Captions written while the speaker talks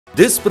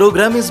This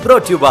program is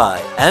brought to you by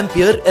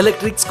Ampere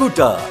Electric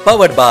Scooter,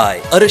 powered by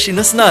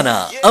Arashina Snana,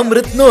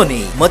 Amrit Noni,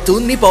 Matu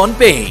Nippon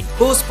Paint,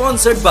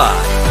 co-sponsored by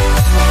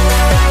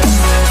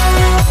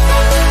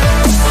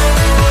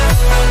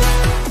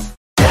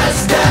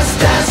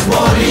Das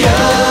Warriors.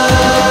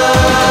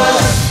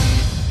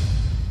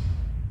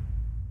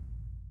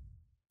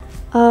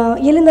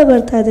 ಎಲ್ಲಿಂದ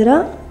ಬರ್ತಾ ಇದ್ದೀರಾ?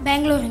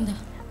 ಬೆಂಗಳೂರಿಂದ.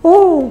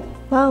 ಓಹ್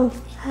wow,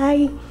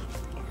 hi.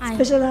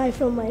 Special hi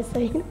from my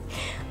side.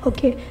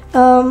 Okay,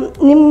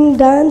 ನಿಮ್ಮ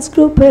dance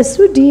group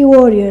ಹೆಸರು D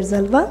warriors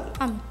ಅಲ್ವಾ?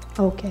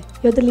 Okay,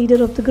 you are the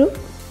leader of the group?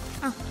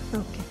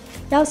 Okay,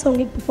 ಯಾವ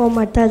ಸಾಂಗಿಗೆ perform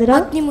ಮಾಡ್ತಾ ಇದ್ದೀರಾ?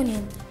 ಅಗ್ನಿಮುನಿ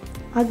ಅಂತ.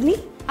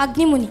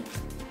 ಅಗ್ನಿಮುನಿ.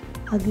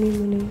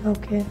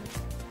 Okay,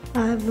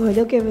 I have no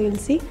idea. Okay,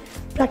 will see.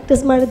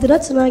 Practice ಮಾಡಿದ್ದೀರಾ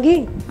ಚೆನ್ನಾಗಿ?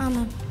 ಹಾಂ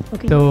ಮ್ಯಾಮ್.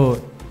 ಓಕೆ, ಸೊ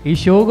ಈ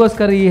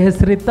ಶೋಗೋಸ್ಕರ ಈ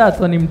ಹೆಸರಿತ್ತಾ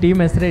ಅಥವಾ ನಿಮ್ಮ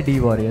ಟೀಮ್ ಹೆಸರೇ ಡಿ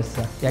ವಾರಿಯರ್ಸ್?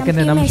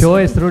 ಯಾಕಂದರೆ ನಮ್ಮ ಶೋ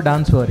ಹೆಸರು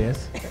ಡ್ಯಾನ್ಸ್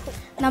ವಾರಿಯರ್ಸ್.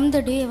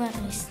 ನಮ್ಮದು ಡಿ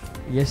ವಾರಿಯರ್ಸ್.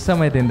 ಎಷ್ಟು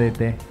ಸಮಯದಿಂದ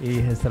ಇದೆ ಈ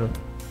ಹೆಸರು?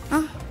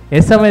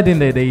 ಎಷ್ಟು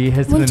ಸಮಯದಿಂದ ಇದೆ ಈ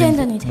ಹೆಸರು?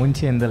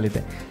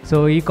 ಮುಂಚೆಯಿಂದಲಿದೆ. ಸೊ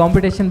ಈ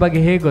ಕಾಂಪಿಟೇಷನ್ ಬಗ್ಗೆ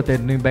ಹೇಗೆ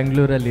ಗೊತ್ತಾಯ್ತು? ನೀವು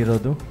ಬೆಂಗಳೂರಲ್ಲಿ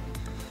ಇರೋದು?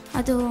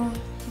 ಅದು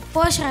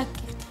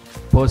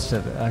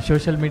ಪೋಸ್ಟರ್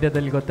ಸೋಷಿಯಲ್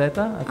ಮೀಡಿಯಾದಲ್ಲಿ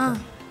ಗೊತ್ತಾಯ್ತಾ?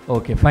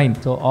 Okay, fine.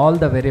 So all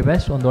the very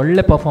best. ಒಂದು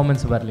ಒಳ್ಳೆ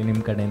ಪರ್ಫಾರ್ಮೆನ್ಸ್ ಬರಲಿ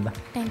ನಿಮ್ಮ ಕಡೆಯಿಂದ.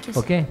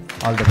 Okay,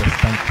 all the best.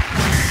 Thank you.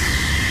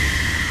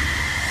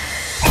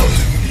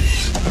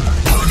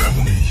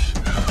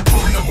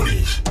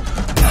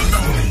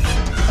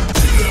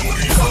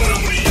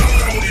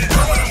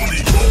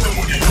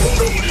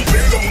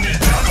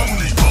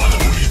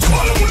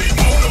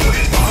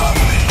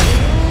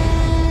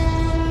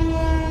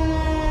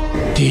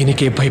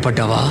 దీనికే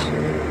భయపడ్డావా?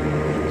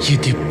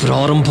 ఇది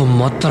ప్రారంభం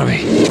మాత్రమే,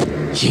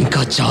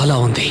 ఇంకా చాలా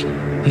ఉంది.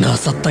 నా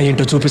సత్తా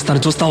ఏంటో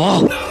చూపిస్తాను, చూస్తావా?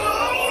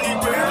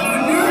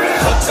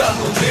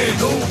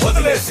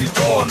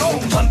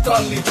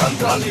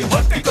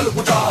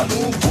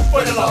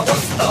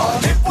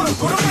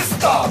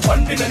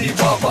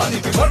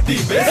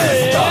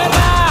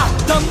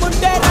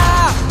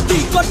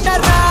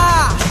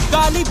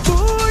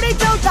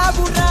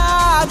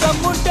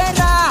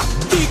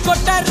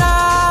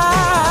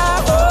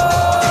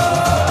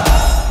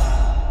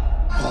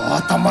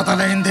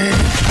 మొదలైంది.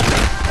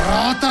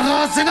 రాత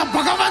రాసిన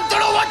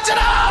భగవంతుడు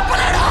వచ్చినా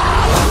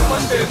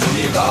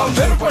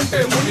మెరుపంటే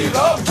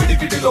మునిగా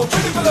పిడికిటిలో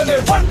పిడుగులనే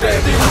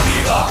పట్టేది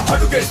మునిగా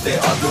అడుగేస్తే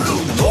అదురు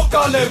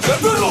లోకాలే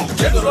వెదురు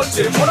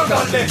ఎదురొచ్చే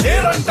మునగాళ్ళే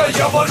నేరంట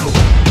ఎవరు?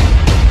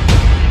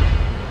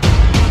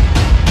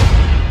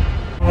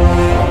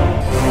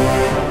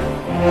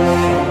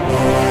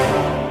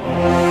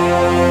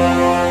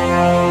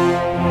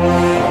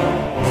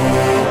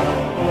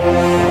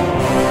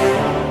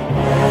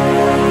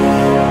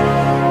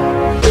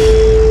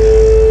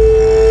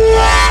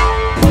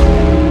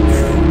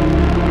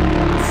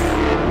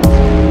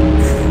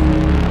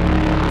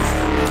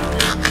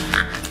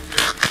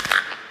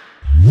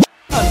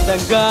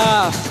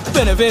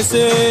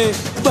 పెనవేసే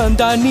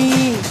బంధాన్ని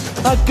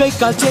అక్కై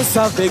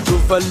కాల్చేసావే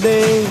గువ్వల్లే,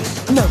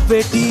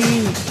 నవ్వేటి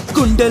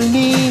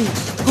గుండెల్ని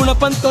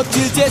గుణపంతో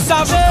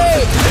చీల్చేసావే.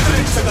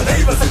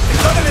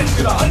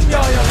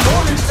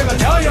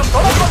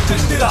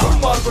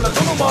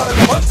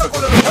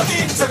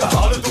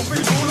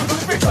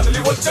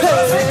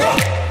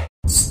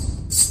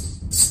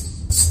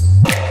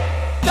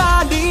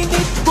 గాలి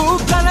నిప్పు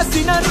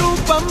కలసిన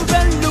రూపం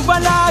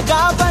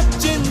వెల్లువలాగా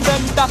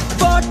వచ్చిందంట.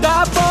 పోటా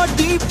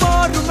పోటీ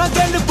పోరున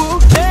గెలుపు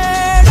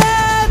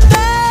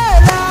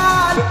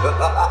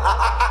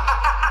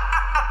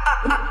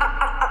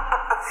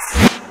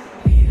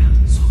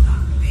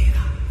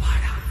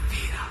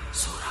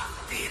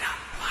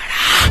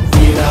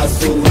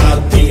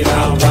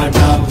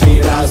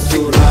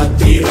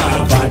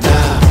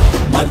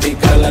మది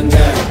కలంగ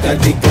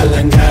గది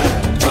కలంగ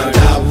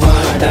వడా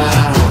వాడా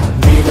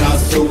వీరా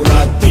సూరా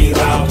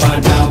తీరా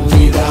వాడా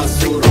వీరా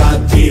సూరా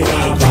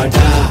తీరా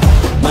వాడా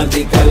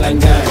మది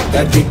కలంగ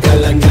గది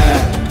కలంగ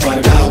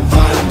వడా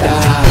వాడా.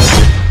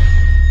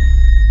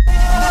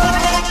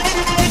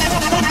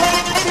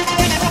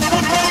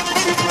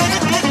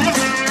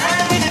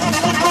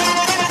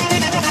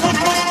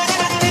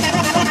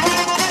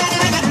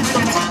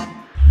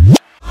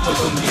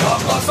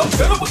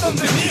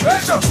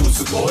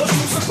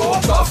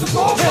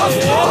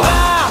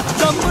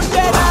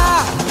 దమ్ముంటేరా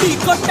టీ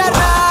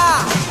కొట్టరా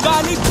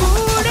గాలి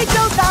పూడి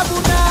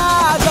చౌతాబునా,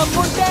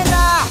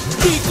 దమ్ముంటేరా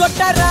టీ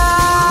కొట్టరా.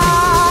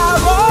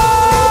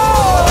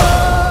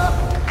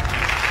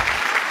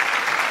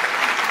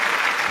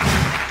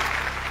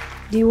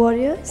 ಡಿ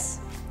ವಾರಿಯರ್ಸ್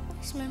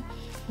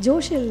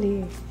ಜೋಶಲ್ಲಿ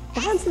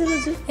ಡ್ಯಾನ್ಸ್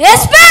ಇರೋದು?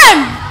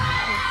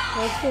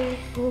 ಓಕೆ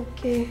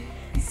ಓಕೆ,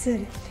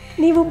 ಸರಿ.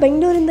 ನೀವು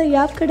ಬೆಂಗಳೂರಿಂದ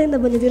ಯಾವ ಕಡೆಯಿಂದ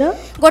ಬಂದಿದ್ದೀರಾ?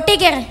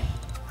 ಗೊಟ್ಟಿಗೆರೆ.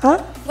 ಹಾಂ,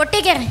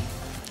 ಗೊಟ್ಟಿಗೆರೆ,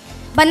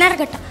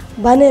 ಬನ್ನೇರ್ಘಟ್ಟ.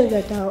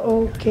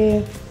 ಓಕೆ,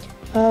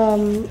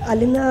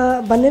 ಅಲ್ಲಿಂದ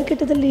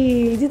ಬನ್ನೇರ್ಘಟ್ಟದಲ್ಲಿ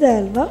ಇದಿದೆ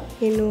ಅಲ್ವಾ,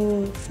 ಏನು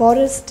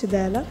ಫಾರೆಸ್ಟ್ ಇದೆ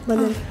ಅಲ್ಲ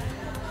ಬನ್ನೇರ್?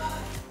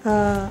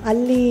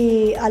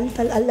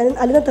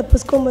 ಅಲ್ಲಿಂದ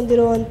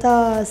ತಪ್ಪಿಸ್ಕೊಂಡ್ಬಂದಿರೋವಂಥ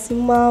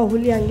ಸಿಂಹ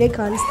ಹುಲಿ ಹಂಗೆ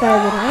ಕಾಣಿಸ್ತಾ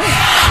ಇದ್ದೀರಾ?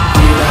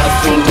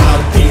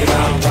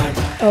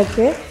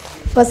 Okay,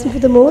 first of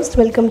the most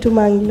welcome to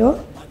Mangalore.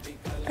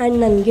 And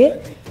ನನಗೆ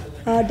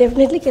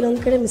ಡೆಫಿನೆಟ್ಲಿ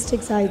ಕೆಲವೊಂದು ಕಡೆ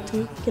ಮಿಸ್ಟೇಕ್ಸ್ ಆಯಿತು,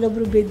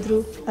 ಕೆಲವೊಬ್ಬರು ಬಿದ್ದರು,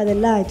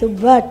 ಅದೆಲ್ಲ ಆಯಿತು.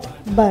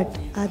 ಬಟ್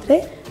ಆದರೆ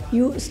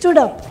you stood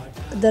up.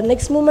 The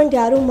next moment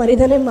ಯಾರೂ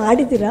ಮರಿದಾನೆ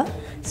ಮಾಡಿದ್ದೀರಾ.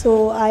 So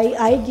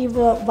I give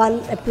one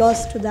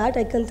applause to that.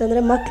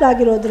 ಯಾಕಂತಂದರೆ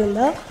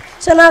ಮಕ್ಕಳಾಗಿರೋದ್ರಿಂದ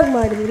ಚೆನ್ನಾಗಿ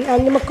ಮಾಡಿದ್ದೀರಿ.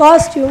 ಆ್ಯಂಡ್ ನಿಮ್ಮ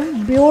ಕಾಸ್ಟ್ಯೂಮ್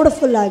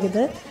ಬ್ಯೂಟಿಫುಲ್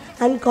ಆಗಿದೆ.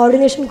 ಆ್ಯಂಡ್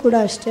ಕೋಆರ್ಡಿನೇಷನ್ ಕೂಡ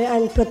ಅಷ್ಟೇ.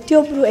 ಆ್ಯಂಡ್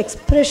ಪ್ರತಿಯೊಬ್ಬರು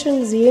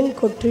ಎಕ್ಸ್ಪ್ರೆಷನ್ಸ್ ಏನು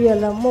ಕೊಟ್ರಿ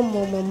ಅಲ್ಲ,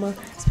 ಅಮ್ಮಮ್ಮಮ್ಮ.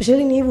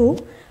 ಸ್ಪೆಷಲಿ ನೀವು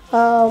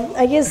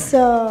I guess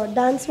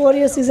dance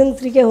warrior season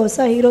 3ಗೆ ಹೊಸ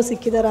ಹೀರೋ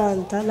ಸಿಕ್ಕಿದಾರಾ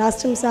ಅಂತ. ಲಾಸ್ಟ್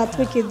ಟೈಮ್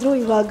ಸಾತ್ವಿಕ್ ಇದ್ದರು,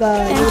 ಇವಾಗ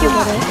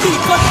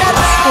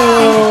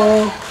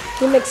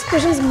ನಿಮ್ಮ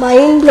ಎಕ್ಸ್ಪ್ರೆಷನ್ಸ್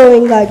ಮೈಂಡ್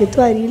ಬ್ಲೋಯಿಂಗ್ ಆಗಿತ್ತು.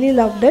 I really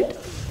loved it.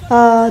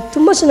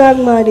 ತುಂಬ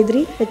ಚೆನ್ನಾಗಿ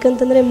ಮಾಡಿದ್ರಿ.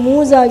 ಯಾಕಂತಂದರೆ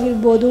ಮೂವ್ಸ್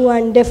ಆಗಿರ್ಬೋದು.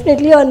 And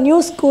definitely a new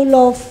school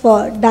of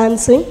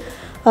dancing.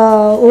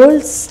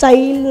 Old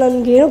style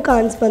ನನಗೇನು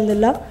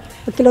ಬಂದಿಲ್ಲ.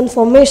 ಕೆಲವೊಂದು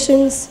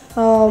formations,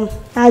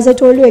 as I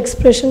told you,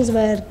 expressions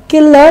wear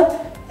killer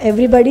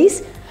everybody's.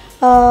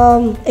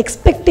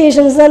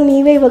 ಎಕ್ಸ್ಪೆಕ್ಟೇಷನ್ಸ್ನ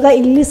ನೀವೇ ಇವಾಗ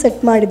ಇಲ್ಲಿ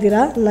ಸೆಟ್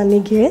ಮಾಡಿದ್ದೀರಾ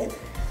ನನಗೆ.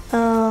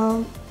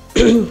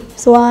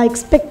 ಸೊ ಆ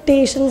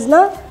ಎಕ್ಸ್ಪೆಕ್ಟೇಷನ್ಸ್ನ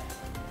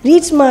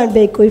ರೀಚ್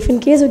ಮಾಡಬೇಕು if in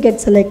case you get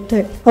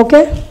selected.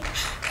 Okay,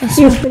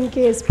 if in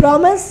case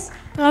promise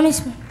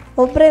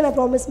ಒಬ್ಬರೇ ನಾ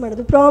ಪ್ರಾಮಿಸ್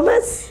ಮಾಡೋದು.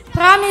 ಪ್ರಾಮಿಸ್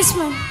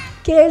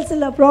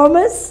ಕೇಳಿಸಿಲ್ಲ.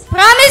 ಪ್ರಾಮಿಸ್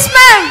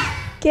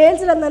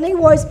ಕೇಳಿಸಿಲ್ಲ. ನನಗೆ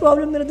ವಾಯ್ಸ್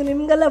ಪ್ರಾಬ್ಲಮ್ ಇರೋದು,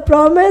 ನಿಮಗೆಲ್ಲ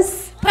ಪ್ರಾಮಿಸ್.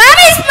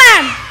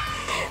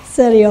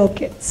 ಸರಿ,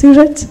 ಓಕೆ.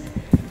 ಸೂರಜ್,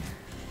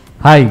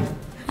 ಹಾಯ್.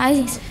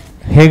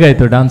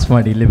 ಹೇಗಾಯಿತು ಡಾನ್ಸ್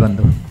ಮಾಡಿ ಇಲ್ಲಿ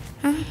ಬಂದು?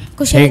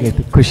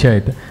 ಹೇಗಾಯಿತು? ಖುಷಿ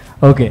ಆಯಿತು.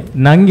 ಓಕೆ,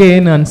 ನನಗೆ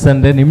ಏನು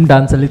ಅನ್ಸಂದರೆ ನಿಮ್ಮ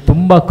ಡ್ಯಾನ್ಸಲ್ಲಿ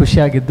ತುಂಬ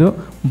ಖುಷಿಯಾಗಿದ್ದು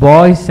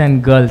ಬಾಯ್ಸ್ ಆ್ಯಂಡ್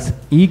ಗರ್ಲ್ಸ್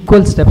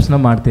ಈಕ್ವಲ್ ಸ್ಟೆಪ್ಸ್ನ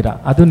ಮಾಡ್ತೀರಾ.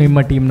 ಅದು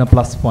ನಿಮ್ಮ ಟೀಮ್ನ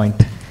ಪ್ಲಸ್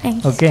ಪಾಯಿಂಟ್.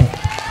 ಓಕೆ,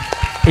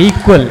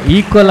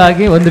 ಈಕ್ವಲ್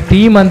ಆಗಿ ಒಂದು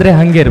ಟೀಮ್ ಅಂದರೆ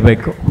ಹಾಗೆ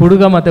ಇರಬೇಕು.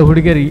 ಹುಡುಗ ಮತ್ತು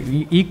ಹುಡುಗಿಯರು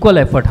ಈಕ್ವಲ್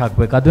ಎಫರ್ಟ್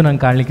ಹಾಕಬೇಕು. ಅದು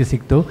ನಂಗೆ ಕಾಣಲಿಕ್ಕೆ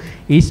ಸಿಕ್ತು.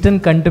 ಈಸ್ಟರ್ನ್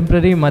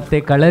ಕಂಟೆಂಪ್ರರಿ ಮತ್ತು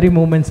ಕಳರಿ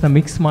ಮೂಮೆಂಟ್ಸ್ನ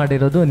ಮಿಕ್ಸ್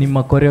ಮಾಡಿರೋದು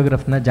ನಿಮ್ಮ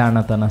ಕೊರಿಯೋಗ್ರಫ್ನ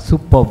ಜಾಣತನ.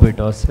 Super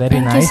bit was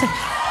very nice.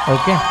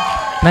 Okay,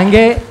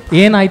 ನನಗೆ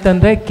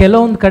ಏನಾಯ್ತಂದರೆ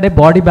ಕೆಲವೊಂದು ಕಡೆ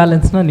ಬಾಡಿ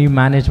ಬ್ಯಾಲೆನ್ಸ್ನ ನೀವು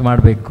ಮ್ಯಾನೇಜ್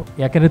ಮಾಡಬೇಕು.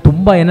 ಯಾಕೆಂದರೆ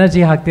ತುಂಬ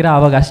ಎನರ್ಜಿ ಹಾಕ್ತೀರಾ,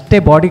 ಆವಾಗ ಅಷ್ಟೇ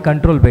ಬಾಡಿ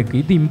ಕಂಟ್ರೋಲ್ ಬೇಕು.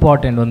 ಇದು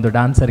ಇಂಪಾರ್ಟೆಂಟ್ ಒಂದು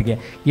ಡ್ಯಾನ್ಸರ್ಗೆ.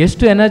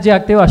 ಎಷ್ಟು ಎನರ್ಜಿ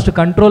ಹಾಕ್ತೀವೋ ಅಷ್ಟು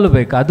ಕಂಟ್ರೋಲ್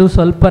ಬೇಕು. ಅದು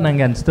ಸ್ವಲ್ಪ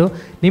ನನಗೆ ಅನಿಸ್ತು.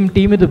 ನಿಮ್ಮ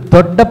ಟೀಮಿದು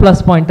ದೊಡ್ಡ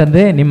ಪ್ಲಸ್ ಪಾಯಿಂಟ್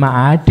ಅಂದರೆ ನಿಮ್ಮ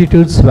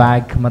ಆ್ಯಟಿಟ್ಯೂಡ್,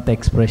 ಸ್ವ್ಯಾಗ್ ಮತ್ತು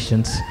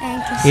ಎಕ್ಸ್ಪ್ರೆಷನ್ಸ್.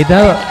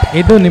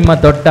 ಇದು ನಿಮ್ಮ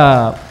ದೊಡ್ಡ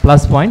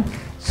plus point.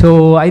 So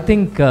I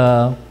think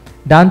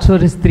dance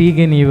warriors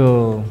 3ಗೆ ನೀವು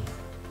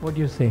what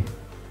you say,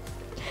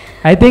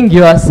 I think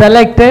you are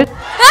selected.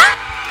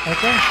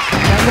 Okay,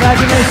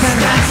 congratulations.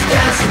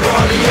 Dance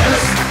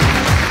warriors.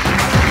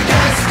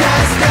 Dance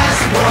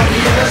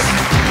warriors.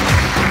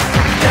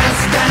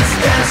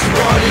 Dance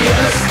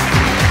warriors.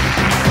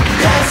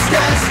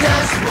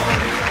 Dance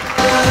warriors.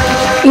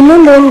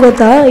 ಇನ್ನೊಂದು ಏನು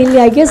ಗೊತ್ತಾ, ಇಲ್ಲಿ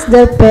I guess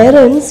there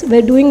parents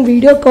wear doing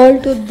video call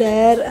to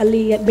their,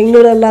 ಅಲ್ಲಿ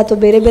ಬೆಂಗಳೂರಲ್ಲ ಅಥವಾ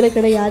ಬೇರೆ ಬೇರೆ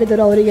ಕಡೆ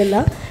ಯಾರಿದ್ದಾರೋ ಅವರಿಗೆಲ್ಲ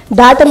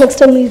ಡಾಟಾ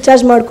ನೆಕ್ಸ್ಟ್ ಟೈಮ್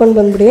ರೀಚಾರ್ಜ್ ಮಾಡ್ಕೊಂಡು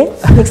ಬಂದ್ಬಿಡಿ.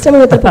 ನೆಕ್ಸ್ಟ್ ಟೈಮ್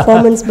ಇವತ್ತು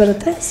ಪರ್ಫಾರ್ಮೆನ್ಸ್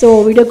ಬರುತ್ತೆ. ಸೊ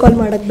ವಿಡಿಯೋ ಕಾಲ್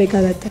ಮಾಡೋಕ್ಕೆ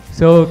ಬೇಕಾಗತ್ತೆ.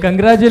 So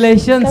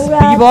congratulations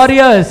the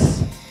warriors.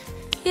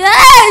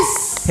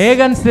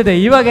 ಹೇಗೆ ಅನಿಸ್ತಿದೆ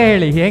ಇವಾಗ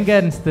ಹೇಳಿ, ಹೇಗೆ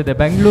ಅನಿಸ್ತಿದೆ?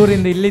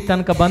 ಬೆಂಗಳೂರಿಂದ ಇಲ್ಲಿ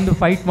ತನಕ ಬಂದು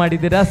ಫೈಟ್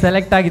ಮಾಡಿದ್ದೀರಾ,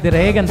 ಸೆಲೆಕ್ಟ್ ಆಗಿದ್ದೀರಾ,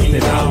 ಹೇಗೆ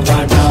ಅನಿಸ್ತಿದೆ?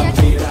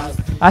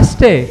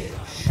 ಅಷ್ಟೇ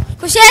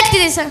ಖುಷಿ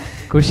ಆಗ್ತಿದೆ ಸರ್.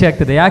 ಖುಷಿ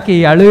ಆಗ್ತಿದೆ. ಯಾಕೆ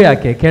ಈ ಅಳು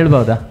ಯಾಕೆ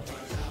ಕೇಳ್ಬೋದಾ?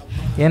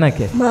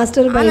 ಏನಕ್ಕೆ?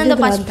 Master Ananda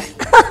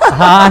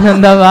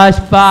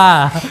ಬಾಷ್ಪ.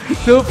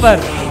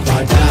 Super.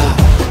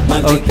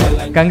 Okay,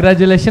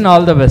 congratulation,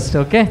 all the best.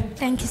 Okay,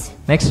 thank you sir.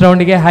 Next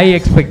ರೌಂಡಿಗೆ high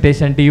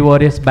expectation D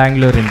warriors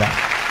ಬ್ಯಾಂಗ್ಳೂರಿಂದ.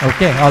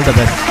 Okay, all the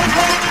best.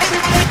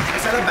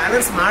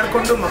 Balance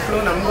ಮಾಡಿಕೊಂಡು ಮಕ್ಕಳು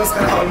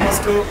ನಮಗೋಸ್ಕರ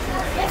ಆಲ್ಮೋಸ್ಟು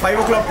 5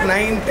 o'clock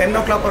 9 10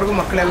 o'clockವರೆಗೂ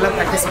ಮಕ್ಕಳೆಲ್ಲ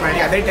ಪ್ರಾಕ್ಟೀಸ್ ಮಾಡಿ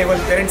ಅದೇ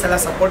ಟೈಮಲ್ಲಿ ಪೇರೆಂಟ್ಸ್ ಎಲ್ಲ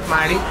ಸಪೋರ್ಟ್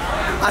ಮಾಡಿ,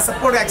 ಆ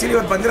ಸಪೋರ್ಟ್ ಆ್ಯಕ್ಚುಲಿ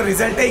ಇವತ್ತು ಬಂದಿರೋ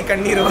ರಿಸಲ್ಟೇ ಈ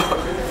ಕಣ್ಣೀರು.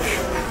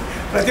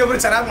 ಪ್ರತಿಯೊಬ್ಬರು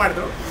ಚೆನ್ನಾಗಿ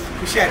ಮಾಡಿದ್ರು,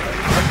 ಖುಷಿ ಆಯಿತು.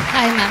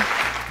 Hi ma'am.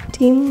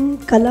 ಟೀಮ್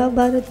ಕಲಾ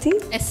ಭಾರತಿ.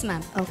 Yes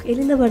ma'am. ಓಕೆ,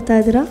 ಎಲ್ಲಿಂದ ಬರ್ತಾ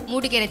ಇದ್ದೀರಾ?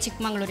 ಮೂಡಿಗೆರೆ,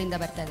 ಚಿಕ್ಕಮಗಳೂರಿಂದ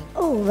ಬರ್ತಾ ಇದ್ದೀವಿ.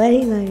 ಓ,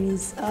 ವೆರಿ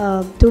ನೈಸ್.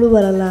 ತುಳು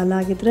ಬರಲ್ಲ ಅಲ್ಲ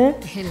ಹಾಗಿದ್ರೆ?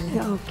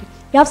 ಓಕೆ,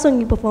 ಯಾವ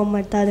ಸಾಂಗಿಗೆ ಪರ್ಫಾರ್ಮ್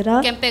ಮಾಡ್ತಾ ಇದ್ದೀರಾ?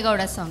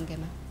 ಕೆಂಪೇಗೌಡ ಸಾಂಗ್ಗೆ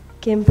ಮ್ಯಾಮ್.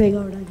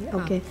 ಕೆಂಪೇಗೌಡಗೆ.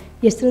 ಓಕೆ,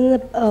 ಎಷ್ಟು ದಿನ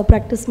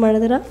ಪ್ರಾಕ್ಟೀಸ್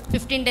ಮಾಡಿದಿರಾ?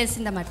 15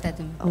 ಡೇಸಿಂದ ಮಾಡ್ತಾ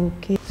ಇದ್ದೀವಿ.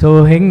 ಓಕೆ. ಸೊ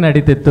ಹೆಂಗೆ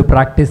ನಡೀತಿತ್ತು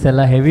ಪ್ರಾಕ್ಟೀಸ್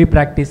ಎಲ್ಲ? ಹೆವಿ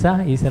ಪ್ರಾಕ್ಟೀಸಾ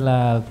ಈ ಸಲ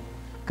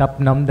ಕಪ್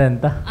ನಮ್ದೆ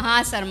ಅಂತ? ಹಾಂ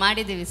ಸರ್,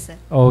 ಮಾಡಿದ್ದೀವಿ ಸರ್.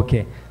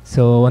 ಓಕೆ,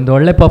 ಸೊ ಒಂದು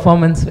ಒಳ್ಳೆ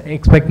ಪರ್ಫಾರ್ಮೆನ್ಸ್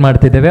ಎಕ್ಸ್ಪೆಕ್ಟ್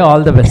ಮಾಡ್ತಿದ್ದೇವೆ.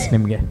 ಆಲ್ ದ ಬೆಸ್ಟ್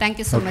ನಿಮಗೆ. Thank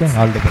you so much. Okay,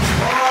 all the best.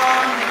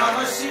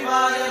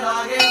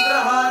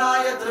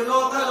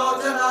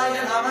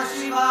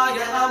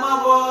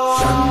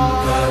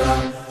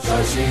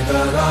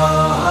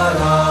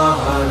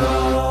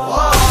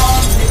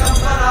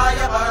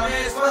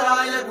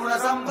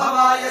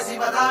 ಸಂಭವಾಯ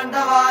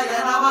ಶಿವತಾಂಡವಾಯ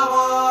ನಮಃ.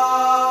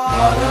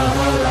 ಹರ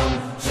ಹರ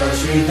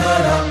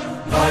ಶಶಿಧರ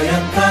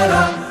ಭಯಂಕರ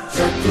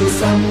ಶತ್ರು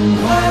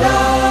ಸಂಹರ.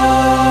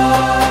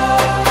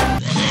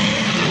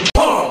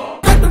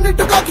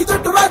 ಕಟ್ಟುನಿಟ್ಟು ಕಾಕಿ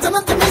ಜುಟ್ಟು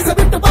ರಾಜನಂತೆ ಮೀಸೆ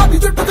ಬಿಟ್ಟು ಬಾಬಿ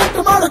ಜುಟ್ಟು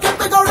ಜುಟ್ಟು ಮಾಡೋ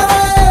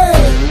ಕೆಂಪೇಗೌಡರೇ.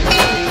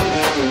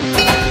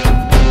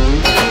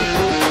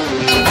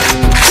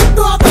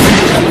 ಜುಟ್ಟು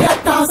ಆತಂಕದಲ್ಲಿ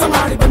ಅಟ್ಟಹಾಸ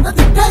ಮಾಡಿ ಬಂದ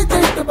ದಿಟ್ಟೈತೆ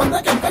ಇಟ್ಟು ಬಂದ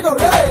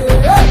ಕೆಂಪೇಗೌಡರೇ.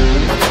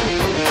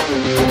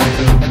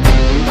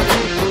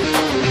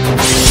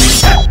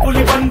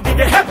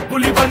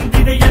 ಹೆಬ್ಬುಲಿ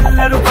ಬಂದಿದೆ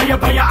ಎಲ್ಲರೂ ಭಯ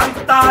ಭಯ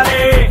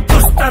ಅಂತಾರೆ.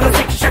 ದುಷ್ಟರ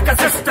ಶಿಕ್ಷಕ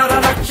ಶಿಷ್ಟರ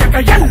ರಕ್ಷಕ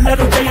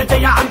ಎಲ್ಲರೂ ಜಯ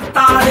ಜಯ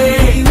ಅಂತಾರೆ.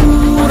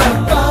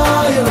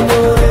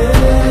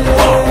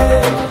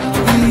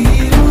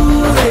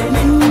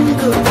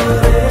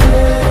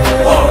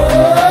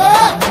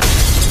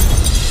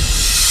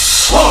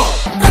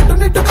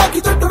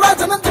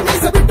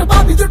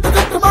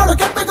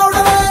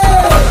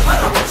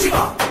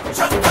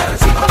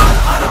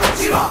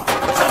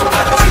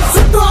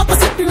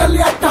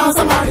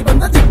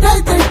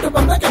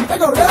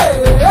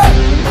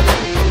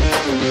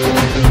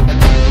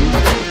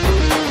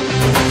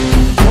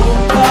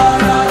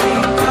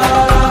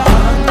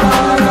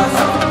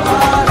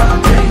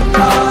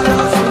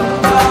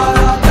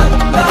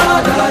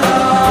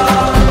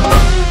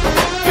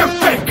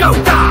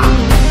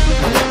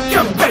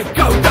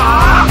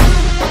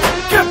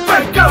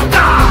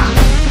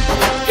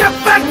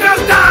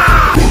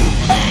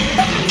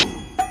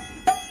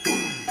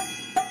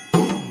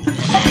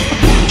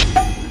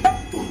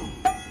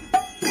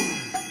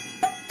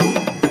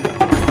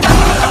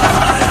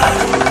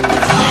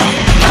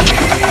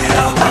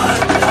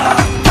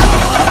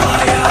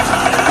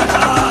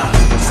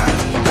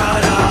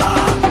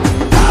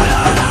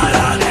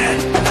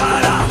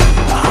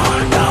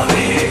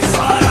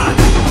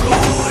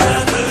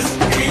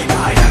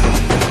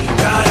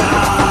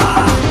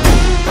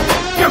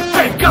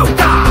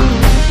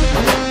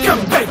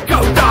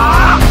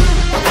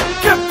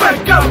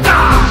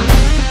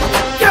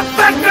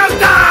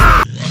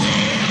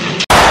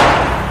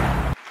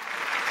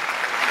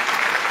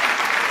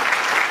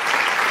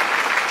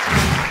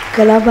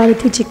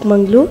 Kalabharathi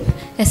Chikmagalur.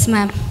 Yes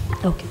ma'am.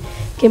 Okay.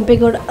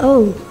 Kempegowda. ಓ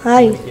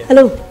ಹಾಯ್,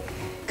 ಹಲೋ.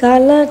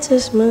 ಕಾಲ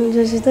ಚಶ್ಮಾ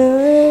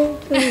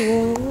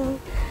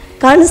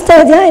ಕಾಣಿಸ್ತಾ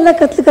ಇದೆಯಾ? ಇಲ್ಲ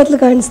ಕತ್ಲು ಕತ್ಲು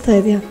ಕಾಣಿಸ್ತಾ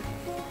ಇದೆಯಾ?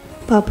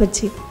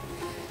 ಪಾಪಚ್ಚಿ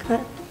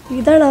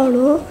ಇದ್ದಾಳ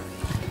ಅವಳು?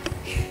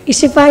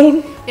 Is she fine?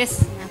 S.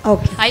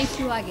 Okay. I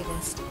flu ಆಗಿದೆ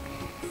ಅಷ್ಟೇ.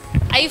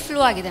 ಐ ಫ್ಲೂ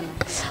ಆಗಿದೆ ಮ್ಯಾಮ್.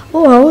 ಓ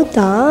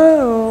ಹೌದಾ?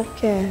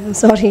 Okay,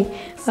 sorry.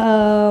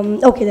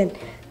 Okay then.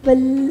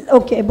 Well,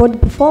 okay, about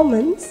the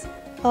performance,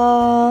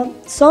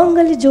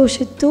 ಸಾಂಗಲ್ಲಿ ಜೋಶ್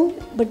ಇತ್ತು,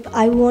 but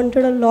I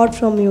wanted a lot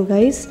from you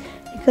guys.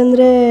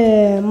 ಯಾಕಂದರೆ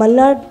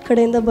ಮಲ್ನಾಡ್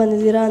ಕಡೆಯಿಂದ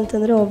ಬಂದಿದ್ದೀರಾ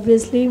ಅಂತಂದರೆ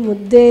ಆಬ್ವಿಯಸ್ಲಿ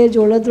ಮುದ್ದೆ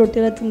ಜೋಳದ ರೊಟ್ಟಿ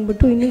ಎಲ್ಲ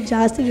ತಿಂದ್ಬಿಟ್ಟು ಇನ್ನೂ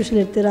ಜಾಸ್ತಿ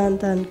ಜೋಶಲ್ಲಿ ಇರ್ತೀರಾ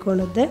ಅಂತ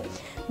ಅಂದ್ಕೊಂಡಿದ್ದೆ.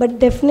 ಬಟ್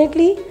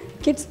ಡೆಫಿನೆಟ್ಲಿ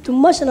ಕಿಡ್ಸ್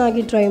ತುಂಬ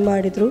ಚೆನ್ನಾಗಿ ಟ್ರೈ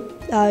ಮಾಡಿದರು.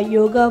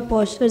 ಯೋಗ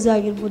ಪಾಸ್ಚರ್ಸ್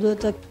ಆಗಿರ್ಬೋದು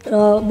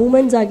ಅಥವಾ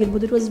ಮೂಮೆಂಟ್ಸ್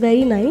ಆಗಿರ್ಬೋದು, it was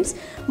very nice.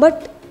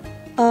 But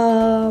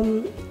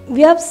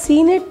we have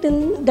seen it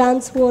in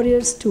dance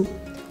warriors to,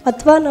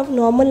 ಅಥವಾ ನಾವು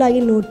ನಾರ್ಮಲ್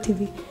ಆಗಿ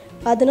ನೋಡ್ತೀವಿ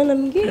ಅದನ್ನು.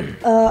 ನಮಗೆ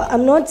I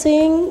am not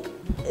saying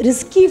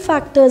risky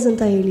factors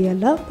ಅಂತ ಹೇಳಿ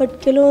ಅಲ್ಲ, ಬಟ್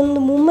ಕೆಲವೊಂದು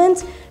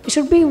moments it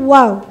should be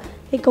wow,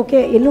 like okay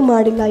ಎಲ್ಲೂ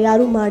ಮಾಡಿಲ್ಲ,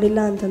 ಯಾರೂ ಮಾಡಿಲ್ಲ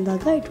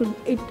ಅಂತಂದಾಗ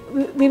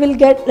we will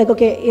get like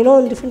okay ಏನೋ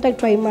ಒಂದು ಡಿಫ್ರೆಂಟಾಗಿ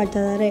ಟ್ರೈ ಮಾಡ್ತಾ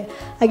ಇದ್ದಾರೆ.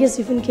 I guess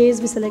if in case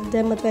we select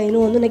them ಅಥವಾ ಏನೋ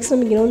ಒಂದು ನೆಕ್ಸ್ಟ್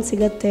ನಮಗೆ ಏನೋ ಒಂದು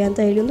ಸಿಗುತ್ತೆ ಅಂತ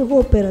ಹೇಳಿ ಒಂದು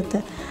ಹೋಪ್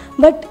ಇರುತ್ತೆ.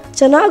 ಬಟ್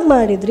ಚೆನ್ನಾಗಿ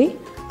ಮಾಡಿದ್ರಿ.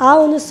 ಆ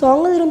ಒಂದು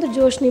ಸಾಂಗಲ್ಲಿರುವಂಥ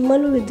ಜೋಶ್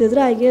ನಿಮ್ಮಲ್ಲೂ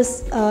ಇದ್ದಿದ್ರೆ I guess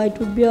it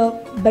would be a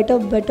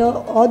better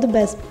all the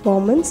best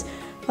performance.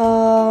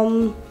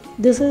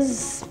 This is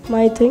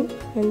my thing.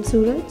 And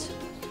Suraj.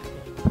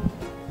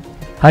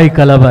 Hi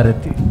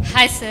Kalabharathi.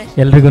 Hi sir.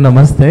 ಎಲ್ರಿಗೂ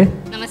ನಮಸ್ತೆ.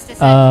 ನಮಸ್ತೆ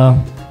ಸರ್.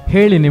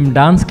 ಹೇಳಿ ನಿಮ್ಮ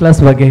ಡ್ಯಾನ್ಸ್ ಕ್ಲಾಸ್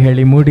ಬಗ್ಗೆ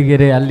ಹೇಳಿ.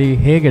 ಮೂಡಿಗೆರೆ ಅಲ್ಲಿ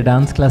ಹೇಗೆ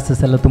ಡ್ಯಾನ್ಸ್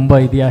ಕ್ಲಾಸಸ್ ಎಲ್ಲ ತುಂಬ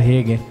ಇದೆಯಾ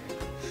ಹೇಗೆ?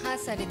 ಹಾಂ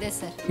ಸರ್, ಇದೆ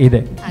ಸರ್.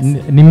 ಇದೆ.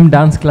 ನಿಮ್ಮ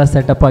ಡ್ಯಾನ್ಸ್ ಕ್ಲಾಸ್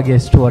ಸೆಟಪ್ ಆಗಿ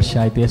ಎಷ್ಟು ವರ್ಷ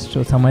ಆಯಿತು? ಎಷ್ಟು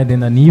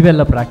ಸಮಯದಿಂದ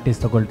ನೀವೆಲ್ಲ ಪ್ರಾಕ್ಟೀಸ್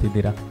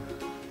ತಗೊಳ್ತಿದ್ದೀರಾ?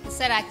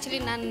 ಸರ್ ಆ್ಯಕ್ಚುಲಿ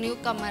ನಾನು ನ್ಯೂ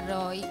ಕಮರ್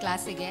ಈ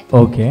ಕ್ಲಾಸಿಗೆ.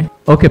 ಓಕೆ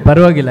ಓಕೆ,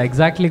 ಪರವಾಗಿಲ್ಲ.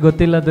 ಎಕ್ಸಾಕ್ಟ್ಲಿ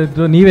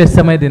ಗೊತ್ತಿಲ್ಲದಿದ್ರು ನೀವು ಎಷ್ಟು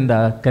ಸಮಯದಿಂದ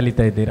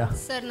ಕಲಿತಾ ಇದ್ದೀರಾ?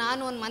 ಸರ್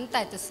ನಾನು 1 ಮಂತ್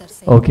ಆಯಿತು ಸರ್.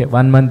 ಓಕೆ,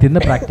 1 ಮಂತಿಂದ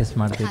ಪ್ರಾಕ್ಟೀಸ್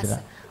ಮಾಡ್ತಿದ್ದೀರಾ.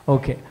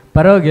 ಓಕೆ,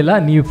 ಪರವಾಗಿಲ್ಲ.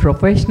 ನೀವು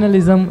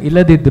ಪ್ರೊಫೆಷ್ನಲಿಸಮ್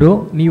ಇಲ್ಲದಿದ್ದರೂ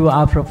ನೀವು ಆ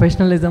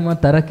ಪ್ರೊಫೆಷ್ನಲಿಸಮ್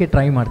ತರಕ್ಕೆ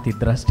ಟ್ರೈ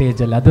ಮಾಡ್ತಿದ್ದೀರಾ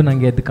ಸ್ಟೇಜಲ್ಲಿ, ಅದು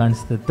ನನಗೆ ಎದ್ದು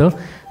ಕಾಣಿಸ್ತಿತ್ತು.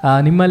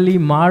 ನಿಮ್ಮಲ್ಲಿ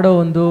ಮಾಡೋ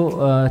ಒಂದು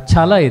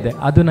ಛಲ ಇದೆ,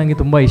 ಅದು ನನಗೆ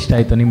ತುಂಬ ಇಷ್ಟ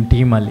ಆಯಿತು. ನಿಮ್ಮ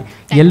ಟೀಮಲ್ಲಿ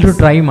ಎಲ್ಲರೂ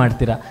ಟ್ರೈ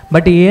ಮಾಡ್ತೀರಾ.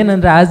 ಬಟ್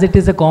ಏನಂದರೆ as it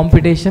is a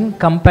competition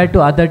compared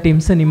to other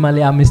teams,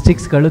 ನಿಮ್ಮಲ್ಲಿ ಆ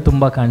ಮಿಸ್ಟೇಕ್ಸ್ಗಳು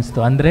ತುಂಬ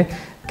ಕಾಣಿಸ್ತು. ಅಂದರೆ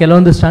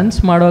ಕೆಲವೊಂದು ಸ್ಟಂಟ್ಸ್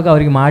ಮಾಡುವಾಗ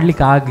ಅವ್ರಿಗೆ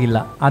ಮಾಡಲಿಕ್ಕೆ ಆಗಿಲ್ಲ,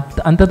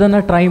 ಅಂಥದ್ದನ್ನು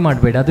ಟ್ರೈ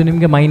ಮಾಡಬೇಡಿ, ಅದು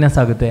ನಿಮಗೆ ಮೈನಸ್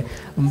ಆಗುತ್ತೆ.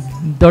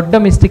 ದೊಡ್ಡ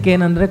ಮಿಸ್ಟೇಕ್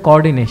ಏನಂದರೆ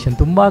ಕೋಆರ್ಡಿನೇಷನ್.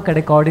 ತುಂಬ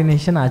ಕಡೆ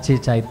ಕೋಆರ್ಡಿನೇಷನ್ ಆಚೆ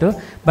ಈಚೆ ಆಯಿತು.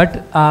 ಬಟ್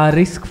ಆ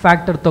ರಿಸ್ಕ್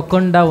ಫ್ಯಾಕ್ಟರ್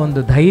ತಗೊಂಡ ಒಂದು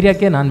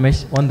ಧೈರ್ಯಕ್ಕೆ ನಾನು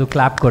ಒಂದು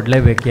ಕ್ಲಾಪ್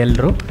ಕೊಡಲೇಬೇಕು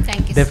ಎಲ್ಲರೂ.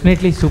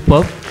 Definitely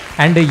super.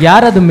 ಆ್ಯಂಡ್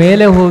ಯಾರದು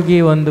ಮೇಲೆ ಹೋಗಿ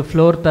ಒಂದು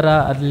ಫ್ಲೋರ್ ಥರ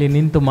ಅಲ್ಲಿ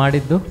ನಿಂತು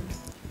ಮಾಡಿದ್ದು?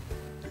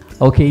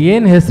 ಓಕೆ,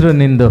 ಏನು ಹೆಸರು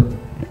ನಿಂದು?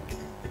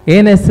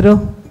 ಏನು ಹೆಸರು?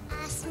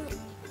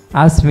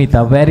 ಆಸ್ಮಿತಾ.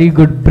 Very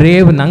good,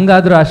 brave.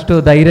 ನಂಗಾದರೂ ಅಷ್ಟು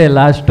ಧೈರ್ಯ ಇಲ್ಲ,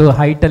 ಅಷ್ಟು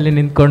ಹೈಟಲ್ಲಿ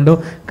ನಿಂತ್ಕೊಂಡು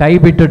ಕೈ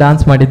ಬಿಟ್ಟು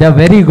ಡಾನ್ಸ್ ಮಾಡಿದ್ದೆ.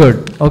 Very good.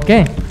 Okay,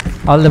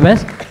 all the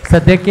best.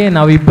 ಸದ್ಯಕ್ಕೆ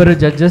ನಾವಿಬ್ಬರು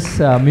ಜಡ್ಜಸ್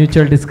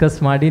ಮ್ಯೂಚುವಲ್ ಡಿಸ್ಕಸ್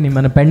ಮಾಡಿ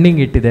ನಿಮ್ಮನ್ನು ಪೆಂಡಿಂಗ್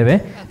ಇಟ್ಟಿದ್ದೇವೆ.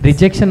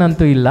 ರಿಜೆಕ್ಷನ್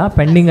ಅಂತೂ ಇಲ್ಲ,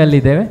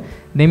 ಪೆಂಡಿಂಗಲ್ಲಿದ್ದೇವೆ.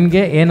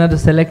 ನಿಮಗೆ ಏನಾದರೂ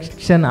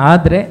ಸೆಲೆಕ್ಷನ್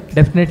ಆದರೆ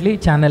ಡೆಫಿನೆಟ್ಲಿ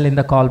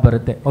ಚಾನಲಿಂದ ಕಾಲ್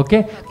ಬರುತ್ತೆ. ಓಕೆ,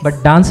 ಬಟ್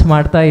ಡಾನ್ಸ್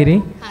ಮಾಡ್ತಾ ಇರಿ.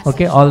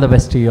 Okay, all the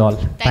best to you all.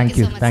 Thank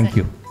you. Thank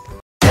you.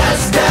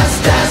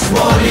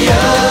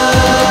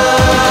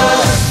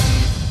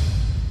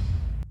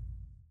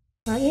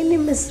 ಏನು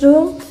ನಿಮ್ಮ ಹೆಸರು?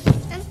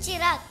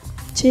 ಚಿರಾಗ್.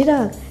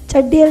 ಚಿರಾಗ್.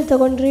 ಚಡ್ಡಿಯಲ್ಲಿ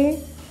ತಗೊಂಡ್ರಿ?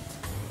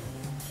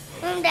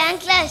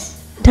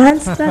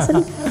 ಡ್ಯಾನ್ಸ್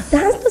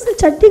ಕ್ಲಾಸಲ್ಲಿ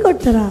ಚಡ್ಡಿ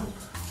ಕೊಡ್ತಾರಾ?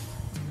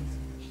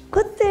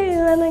 ಗೊತ್ತೇ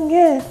ಇಲ್ಲ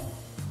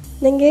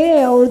ನನಗೆ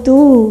ಅವ್ರದ್ದು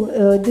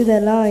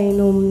ಇದ್ದಿದೆಲ್ಲ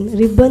ಏನು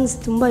ರಿಬ್ಬನ್ಸ್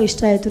ತುಂಬ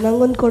ಇಷ್ಟ ಆಯಿತು.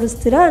 ನಂಗೊಂದು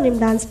ಕೊಡಿಸ್ತೀರಾ ನಿಮ್ಮ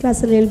ಡ್ಯಾನ್ಸ್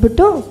ಕ್ಲಾಸಲ್ಲಿ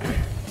ಹೇಳ್ಬಿಟ್ಟು?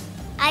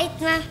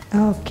 ಆಯ್ತು ಮ್ಯಾಮ್.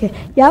 ಓಕೆ,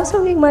 ಯಾವ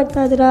ಸಾಂಗಿಗೆ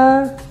ಮಾಡ್ತಾ ಇದ್ದೀರಾ?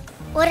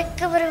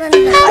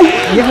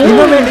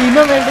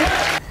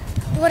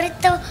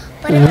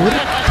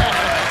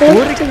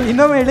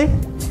 ಇನ್ನೊಮ್ಮೆ ಹೇಳಿ.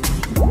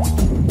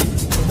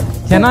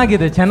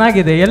 ಚೆನ್ನಾಗಿದೆ,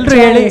 ಚೆನ್ನಾಗಿದೆ. ಎಲ್ಲರೂ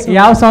ಹೇಳಿ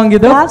ಯಾವ ಸಾಂಗ್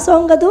ಇದು? ಯಾವ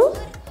ಸಾಂಗ್ ಅದು?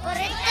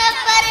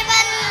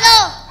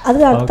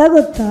 ಅದ್ರ ಅರ್ಥ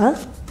ಗೊತ್ತಾ?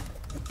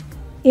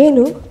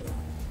 ಏನು?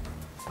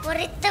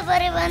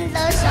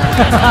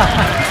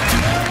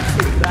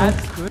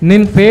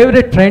 ನಿನ್ನ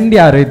ಫೇವ್ರೆಟ್ ಟ್ರೆಂಡ್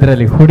ಯಾರು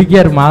ಇದರಲ್ಲಿ?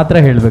 ಹುಡುಗಿಯರು ಮಾತ್ರ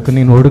ಹೇಳಬೇಕು,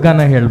 ನೀನು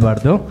ಹುಡುಗನ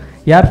ಹೇಳಬಾರ್ದು.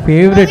 ಯಾರು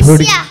ಫೇವ್ರೆಟ್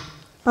ಹುಡುಗಿ?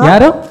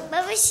 ಯಾರು?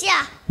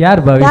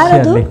 ಯಾರು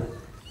ಭವಿಷ್ಯದಲ್ಲಿ?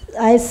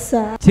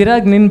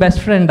 ಚಿರಾಗ್ ನಿನ್ನ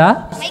ಬೆಸ್ಟ್ ಫ್ರೆಂಡಾ?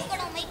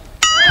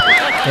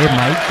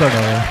 ಮೈಕ್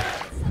ಕೊಡು.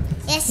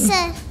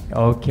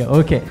 Okay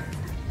okay.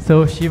 So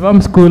Shivam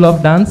school of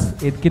dance,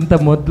 ಇದಕ್ಕಿಂತ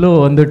ಮೊದಲು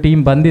ಒಂದು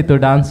ಟೀಮ್ ಬಂದಿತ್ತು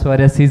ಡ್ಯಾನ್ಸ್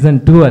ವಾರಿಯರ್ ಸೀಸನ್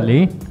 2 ಅಲ್ಲಿ.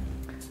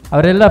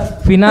 ಅವರೆಲ್ಲ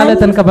ಫಿನಾಲೆ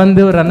ತನಕ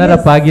ಬಂದು ರನ್ನರ್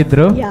ಅಪ್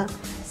ಆಗಿದ್ರು.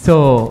 ಸೊ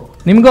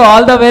ನಿಮಗೂ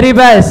ಆಲ್ ದ ವೆರಿ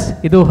ಬೆಸ್ಟ್.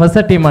 ಇದು ಹೊಸ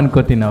ಟೀಮ್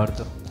ಅನ್ಕೋತೀನಿ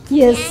ಅವ್ರದ್ದು.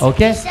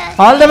 Okay,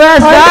 all the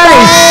best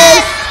guys.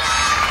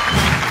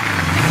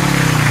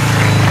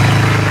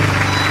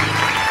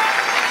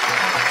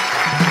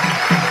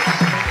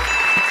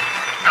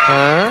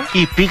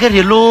 ಈ ಫಿಗರ್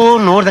ಎಲ್ಲೋ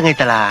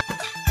ನೋಡ್ದಂಗೈತಲ್ಲ.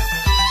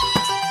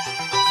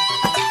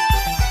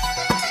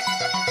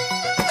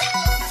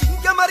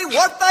 ಜಿಂಕೆ ಮರಿ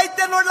ಓಡ್ತಾ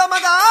ಇದ್ದೆ ನೋಡ್ಲ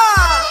ಮಗ,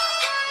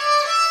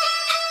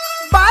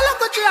 ಬಾಲ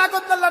ಕೊಚ್ಚಿ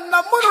ಆಗೋದ್ನಲ್ಲ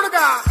ನಮ್ಮ ಹುಡುಗ.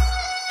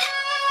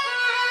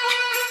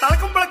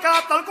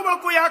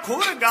 ತಳ್ಕೊಂಬಳಕು ಯಾಕೆ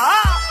ಹೋರಂಗ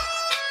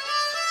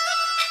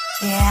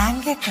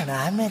ಹಂಗೆ ಕಣ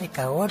ಅಮೆರಿಕ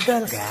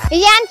ಓಡಲ್ಗ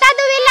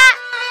ಎಂತದೂ ಇಲ್ಲ.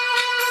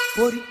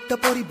 ಪೊರಿಟ್ಟ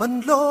ಪೊರಿ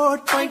ಬಂದ್ಲೋ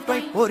ಟ್ವೈಟ್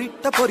ಟ್ವೈಟ್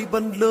ಪೊರಿಟ್ಟ ಪೊರಿ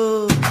ಬಂದ್ಲು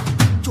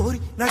ಚೋರಿ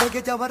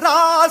ನಡೆಗೆ ಜವರ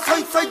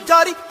ಸೊಯ್ ಸೊಯ್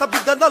ಜಾರಿ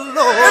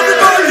ತಬ್ಬಿದ್ದನಲ್ಲೋ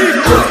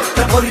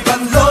ಪೊರಿ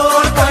ಬಂದ್ಲೋ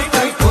ಟ್ವೈಟ್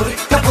ಟ್ವೈಟ್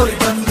ಪೊರಿಟ್ಟ ಪೊರಿ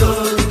ಬಂದ್ಲು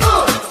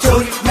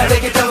ಚೋರಿ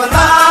ನಡೆಗೆ ಜವರ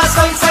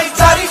ಸೊಯ್ ಸೊಯ್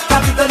ಜಾರಿ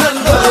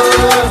ತಬ್ಬಿದ್ದನಲ್ಲೋ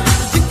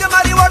ಚಿಕ್ಕ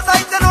ಮಾರಿ ಓಡ್ತಾ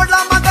ಇದ್ದೆ ನೋಡ್ಲ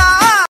ಮಗ.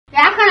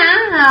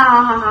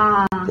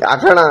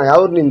 ಯಾಕಣ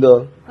ಯಾವ್ದು ನಿಂದು?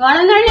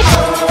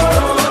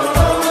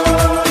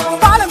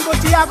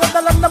 ಪಾಲಂಗೋಚಿ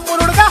ಆಗೋದಲ್ಲ ನಮ್ಮೂರ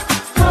ಹುಡುಗ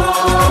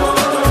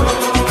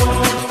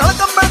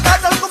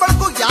ತಳ್ಕು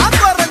ಬಳಕು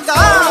ಯಾಕೋ ರಂಗ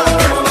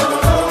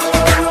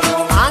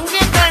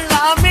ಹಂಗೆ ಕಳ್ಳ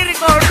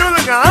ಅಮೆರಿಕ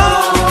ಹೊರಡುಗ.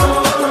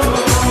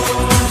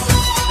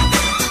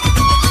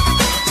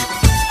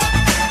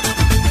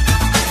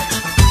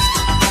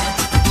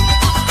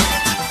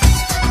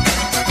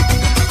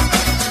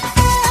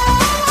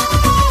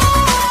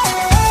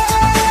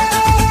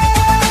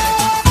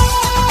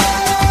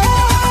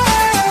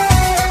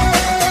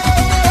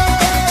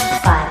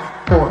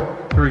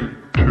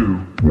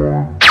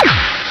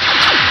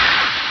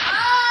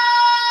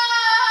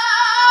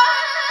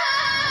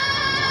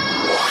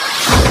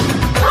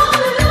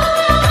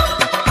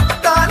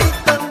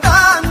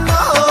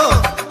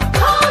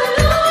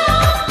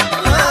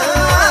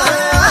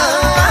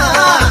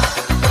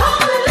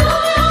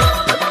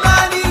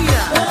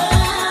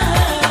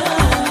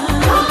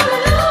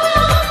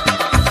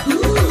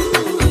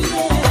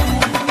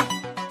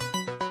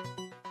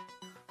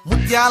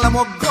 ಮುತ್ಯಾಲ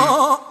ಮೊಗ್ಗೋ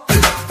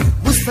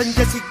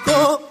ಮುಸ್ಸಂಜೆ ಸಿಕ್ಕೋ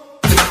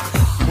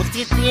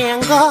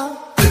ಮುತ್ತಿಯಂಗ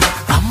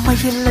ಅಮ್ಮ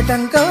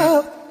ಇಲ್ಲದಂಗ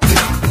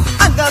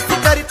ಅಂಗಾಸಿ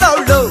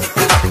ಕರಿತಾವಳು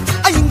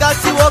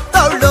ಹಿಂಗಾಸಿ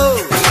ಹೋಗ್ತಾವಳು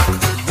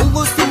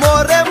ಮುಂಗುಸಿ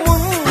ಮೋರೆ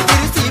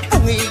ಮುಂದಿರಿಸಿ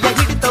ಪುಂಗಿಯ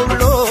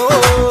ಹಿಡಿತವಳು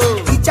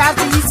ಈ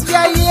ಚಾರ್ಜ್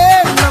ಈಸಿಯಾಯೇ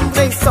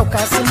ನಮ್ಗೆ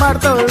ಸೌಕಾಸಿ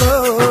ಮಾಡ್ತವಳು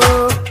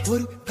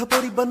ಪೊರಿಟ್ಟ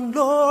ಪೊರಿ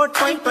ಬಂದ್ಲೋ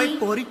ಟ್ವೈ ಟ್ವೈ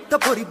ಪೊರಿಟ್ಟ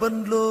ಪೊರಿ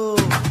ಬಂದ್ಲು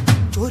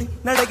ಚೋರಿ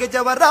ನಡೆಗೆ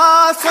ಜವರ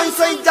ಸೊಯ್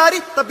ಸೊಯ್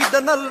ಜಾರಿ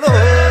ತಬ್ಬಿದ್ದನಲ್ಲೋ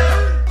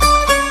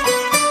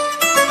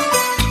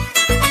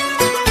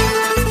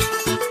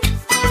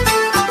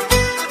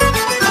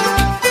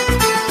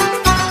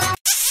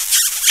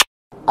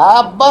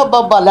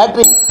ಅಬ್ಬಬ್ಬಬ್ಬ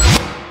ಲ್ಯಾಟ್ರಿ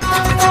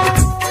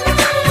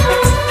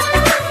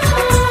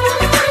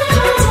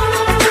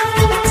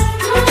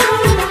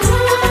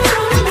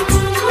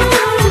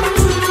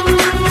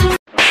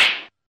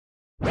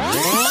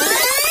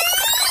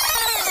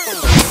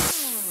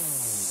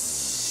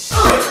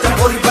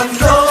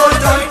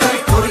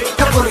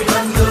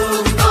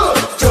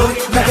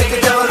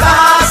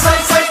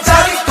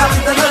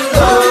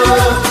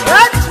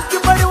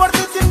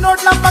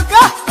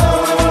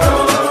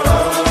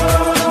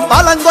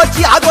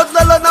ಪಾಲಂಗೋಚಿ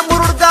ಆಗೋದ್ನಲ್ಲ ನಮ್ಮೂರ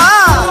ಹುಡುಗ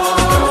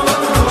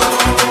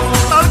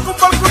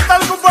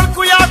ತಳ್ಕು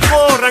ಬಳಕು ಯಾಕೋ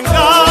ರಂಗ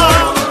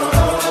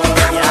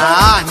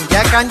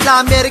ಹಂಗೆ ಕಂಡ್ಲ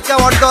ಅಮೇರಿಕ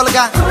ಹೊಡ್ದೋಲ್ಗ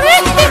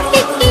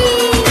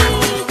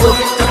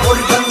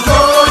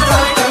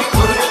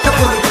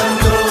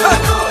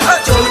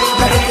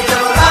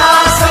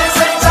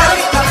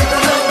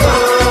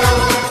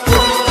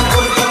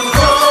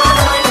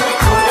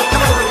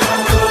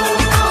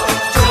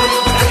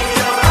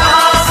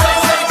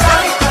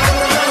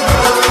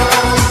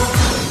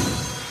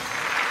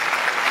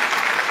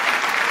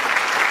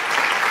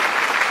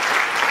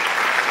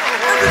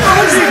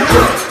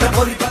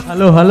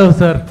ಹಲೋ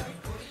ಸರ್,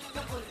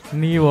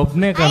 ನೀವು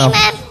ಒಬ್ಬನೇ ಕಣ.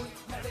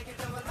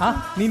 ಹಾಂ,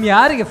 ನೀನು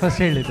ಯಾರಿಗೆ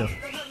ಫಸ್ಟ್ ಹೇಳಿದ್ದು?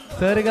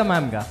 ಸರ್ಗ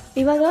ಮ್ಯಾಮ್ಗ?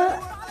 ಇವಾಗ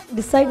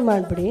ಡಿಸೈಡ್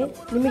ಮಾಡಿಬಿಡಿ,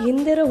 ನಿಮಗೆ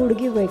ಹಿಂದೆ ಇರೋ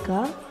ಹುಡುಗಿ ಬೇಕಾ,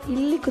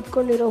 ಇಲ್ಲಿ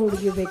ಕುತ್ಕೊಂಡಿರೋ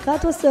ಹುಡುಗಿ ಬೇಕಾ,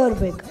 ಅಥವಾ ಸರ್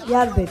ಬೇಕಾ?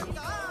 ಯಾರು ಬೇಕು?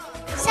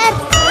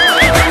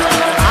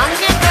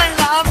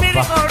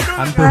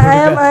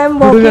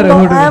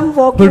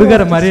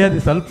 ಹುಡುಗರ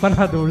ಮರ್ಯಾದೆ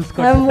ಸ್ವಲ್ಪನಾದ್ರು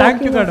ಉಳಿಸ್ಕೊಂಡು.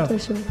 ಥ್ಯಾಂಕ್ ಯು ಕಣ.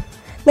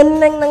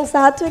 ನಂಗೆ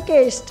ಸಾತ್ವಿಕೆ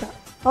ಇಷ್ಟ,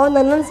 ಅವ್ನು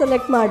ನನ್ನನ್ನು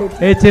ಸೆಲೆಕ್ಟ್ ಮಾಡಿದ್ದು.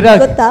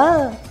 ಚಿರಾಗ್ ಗೊತ್ತಾ?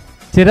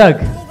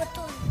 ಚಿರಾಗ್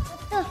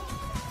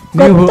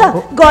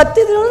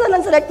ಗೊತ್ತಿದ್ರು ನನ್ನ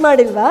ಸೆಲೆಕ್ಟ್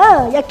ಮಾಡಿಲ್ವಾ?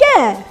 ಯಾಕೆ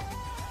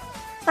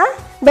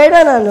ಬೇಡ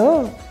ನಾನು?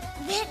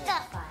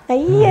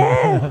 ಅಯ್ಯೇ,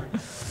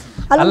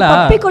 ಅಲ್ಲ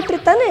ಪಪ್ಪಿ ಕೊಟ್ರಿ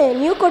ತಾನೆ,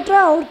 ನೀವು ಕೊಟ್ರ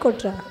ಅವ್ರು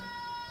ಕೊಟ್ರ?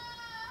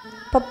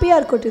 ಪಪ್ಪಿ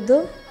ಯಾರು ಕೊಟ್ಟಿದ್ದು?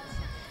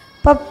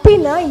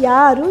 ಪಪ್ಪಿನ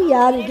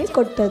ಯಾರಿಗೆ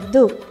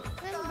ಕೊಟ್ಟದ್ದು?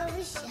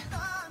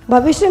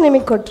 ಭವಿಷ್ಯ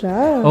ನಿಮಗೆ ಕೊಟ್ರ?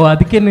 ಓ,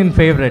 ಅದಕ್ಕೆ ನಿನ್ನ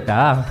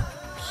ಫೇವ್ರೇಟಾ?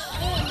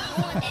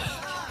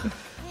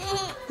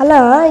 ಅಲ್ಲ,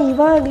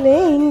 ಇವಾಗಲೇ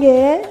ಹಿಂಗೆ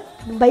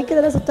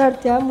ಬೈಕದೆಲ್ಲ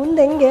ಸುತ್ತಾಡ್ತೀಯ,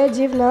 ಮುಂದೆ ಹೆಂಗೆ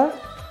ಜೀವನ?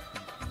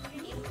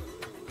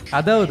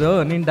 ಅದೌದು,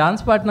 ನಿನ್ನ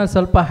ಡಾನ್ಸ್ ಪಾರ್ಟ್ನರ್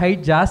ಸ್ವಲ್ಪ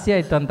ಹೈಟ್ ಜಾಸ್ತಿ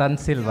ಆಯ್ತು ಅಂತ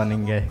ಅನಿಸಿಲ್ವಾ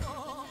ನಿಂಗೆ?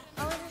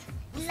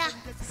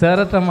 ಸರ್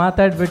ಹತ್ರ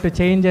ಮಾತಾಡ್ಬಿಟ್ಟು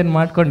ಚೇಂಜ್ ಏನು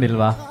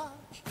ಮಾಡ್ಕೊಂಡಿಲ್ವಾ?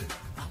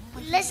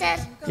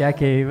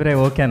 ಯಾಕೆ, ಇವರೇ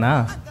ಓಕೆನಾ?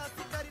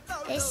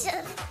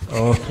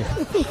 Okay.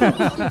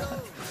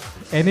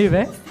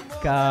 Anyway,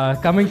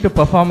 coming to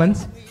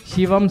performance,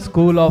 Shivam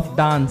school of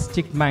dance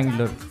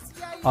ಚಿಕ್ಕಮ್ಯಾಂಗ್ಳೂರ್.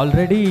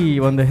 Already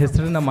ಒಂದು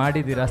ಹೆಸರನ್ನ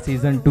ಮಾಡಿದ್ದೀರಾ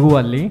ಸೀಸನ್ 2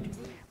 ಅಲ್ಲಿ.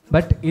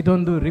 ಬಟ್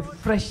ಇದೊಂದು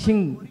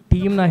ರಿಫ್ರೆಶಿಂಗ್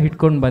ಟೀಮ್ನ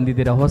ಹಿಡ್ಕೊಂಡು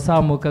ಬಂದಿದ್ದೀರಾ, ಹೊಸ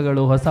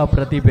ಮುಖಗಳು, ಹೊಸ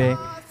ಪ್ರತಿಭೆ.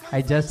 I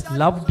just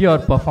loved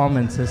your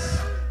performances.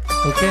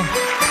 Okay,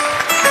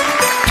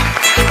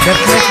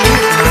 definitely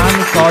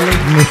ನಾನು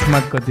ಕಾಲೇಜ್ ಮಿಸ್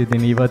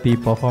ಮಾಡ್ಕೊತಿದ್ದೀನಿ ಇವತ್ತು ಈ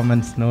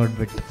ಪರ್ಫಾರ್ಮೆನ್ಸ್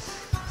ನೋಡಿಬಿಟ್ಟು.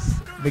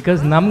 ಬಿಕಾಸ್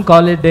ನಮ್ಮ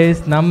ಕಾಲೇಜ್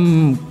ಡೇಸ್, ನಮ್ಮ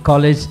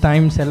ಕಾಲೇಜ್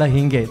ಟೈಮ್ಸ್ ಎಲ್ಲ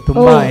ಹಿಂಗೆ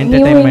ತುಂಬ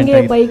ಎಂಟರ್ಟೈನ್ಮೆಂಟ್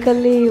ಆಗಿ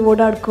ಬೈಕಲ್ಲಿ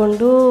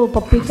ಓಡಾಡ್ಕೊಂಡು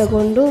ಪಪ್ಪಿ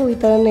ತಗೊಂಡು ಈ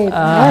ಥರನೇ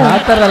ಆ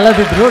ಥರ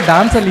ಅಲ್ಲದಿದ್ರು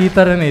ಡಾನ್ಸಲ್ಲಿ ಈ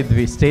ಥರನೇ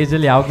ಇದ್ವಿ.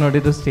 ಸ್ಟೇಜಲ್ಲಿ ಯಾವಾಗ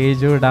ನೋಡಿದ್ರು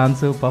ಸ್ಟೇಜು,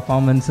 ಡಾನ್ಸು,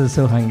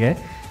 ಪರ್ಫಾರ್ಮೆನ್ಸಸ್ಸು ಹಾಗೆ.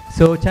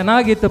 ಸೊ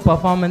ಚೆನ್ನಾಗಿತ್ತು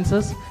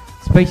ಪರ್ಫಾರ್ಮೆನ್ಸಸ್.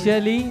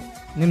 ಸ್ಪೆಷಲಿ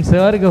ನಿಮ್ಮ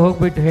ಸರ್ಗೆ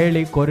ಹೋಗ್ಬಿಟ್ಟು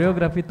ಹೇಳಿ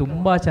ಕೊರಿಯೋಗ್ರಫಿ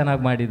ತುಂಬ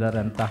ಚೆನ್ನಾಗಿ ಮಾಡಿದ್ದಾರೆ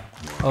ಅಂತ.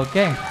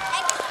 ಓಕೆ,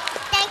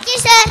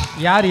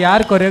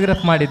 ಯಾರು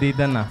ಕೊರಿಯೋಗ್ರಫ್ ಮಾಡಿದ್ದು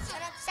ಇದನ್ನು?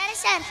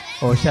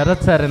 ಓ,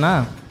 ಶರತ್ ಸರ್ನಾ?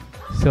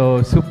 So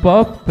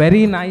super,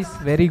 very nice,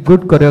 very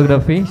good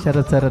choreography.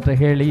 ಶರತ್ ಸರ್ ಹತ್ರ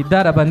ಹೇಳಿ.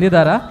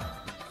 ಬಂದಿದ್ದಾರಾ?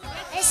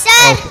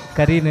 ಓಕೆ,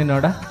 ಕರೀನಿ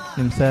ನೋಡ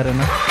ನಿಮ್ಮ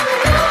ಸರ್ನ.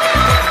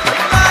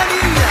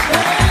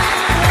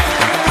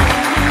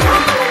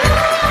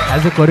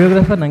 ಆ್ಯಸ್ ಎ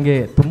ಕೊರಿಯೋಗ್ರಾಫರ್ ನನಗೆ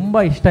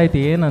ತುಂಬ ಇಷ್ಟ ಆಯಿತು.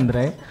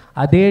 ಏನಂದರೆ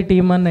ಅದೇ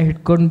ಟೀಮನ್ನು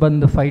ಹಿಡ್ಕೊಂಡು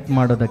ಬಂದು ಫೈಟ್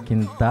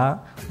ಮಾಡೋದಕ್ಕಿಂತ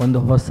ಒಂದು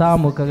ಹೊಸ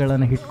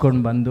ಮುಖಗಳನ್ನು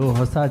ಹಿಡ್ಕೊಂಡು ಬಂದು,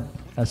 ಹೊಸ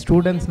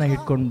ಸ್ಟೂಡೆಂಟ್ಸ್ನ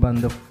ಹಿಡ್ಕೊಂಡು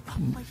ಬಂದು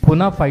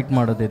ಪುನಃ ಫೈಟ್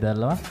ಮಾಡೋದಿದೆ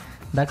ಅಲ್ವಾ,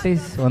 ದಟ್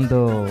ಈಸ್ ಒಂದು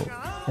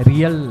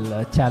ರಿಯಲ್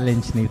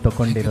ಚಾಲೆಂಜ್ ನೀವು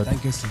ತೊಗೊಂಡಿರೋದು.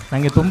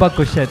 ನನಗೆ ತುಂಬ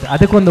ಖುಷಿ ಆಯಿತು.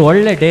 ಅದಕ್ಕೊಂದು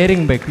ಒಳ್ಳೆ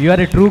ಡೇರಿಂಗ್ ಬೇಕು. You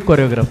are A true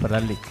choreographer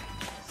ಅಲ್ಲಿ.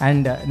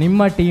 ಆ್ಯಂಡ್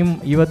ನಿಮ್ಮ ಟೀಮ್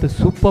ಇವತ್ತು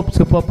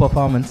ಸೂಪರ್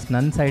ಪರ್ಫಾರ್ಮೆನ್ಸ್.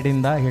 ನನ್ನ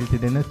ಸೈಡಿಂದ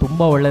ಹೇಳ್ತಿದ್ದೇನೆ,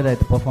 ತುಂಬ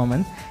ಒಳ್ಳೆಯದಾಯಿತು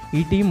ಪರ್ಫಾರ್ಮೆನ್ಸ್.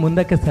 ಈ ಟೀಮ್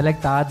ಮುಂದಕ್ಕೆ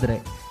ಸೆಲೆಕ್ಟ್ ಆದರೆ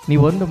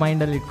ನೀವೊಂದು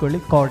ಮೈಂಡಲ್ಲಿ ಇಟ್ಕೊಳ್ಳಿ,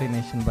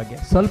 ಕೋಆರ್ಡಿನೇಷನ್ ಬಗ್ಗೆ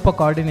ಸ್ವಲ್ಪ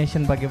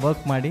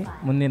ವರ್ಕ್ ಮಾಡಿ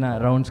ಮುಂದಿನ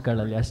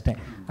ರೌಂಡ್ಸ್ಗಳಲ್ಲಿ ಅಷ್ಟೇ.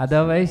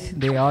 Otherwise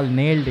they all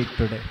nailed it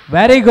today.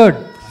 Very good,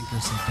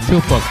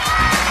 super.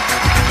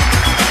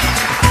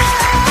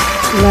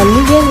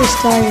 ನನಗೇನು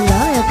ಇಷ್ಟ ಇಲ್ಲ,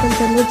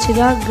 ಯಾಕಂತಂದರೆ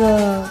ಚಿರಾಗ್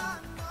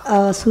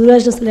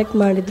ಸೂರಜ್ನ ಸೆಲೆಕ್ಟ್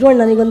ಮಾಡಿದ್ರು.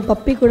 ಆ್ಯಂಡ್ ನನಗೊಂದು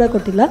ಪಪ್ಪಿ ಕೂಡ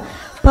ಕೊಟ್ಟಿಲ್ಲ.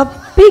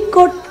 ಪಪ್ಪಿ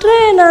ಕೊಟ್ಟರೆ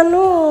ನಾನು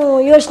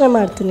ಯೋಚನೆ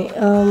ಮಾಡ್ತೀನಿ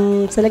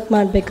ಸೆಲೆಕ್ಟ್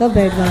ಮಾಡಬೇಕಾ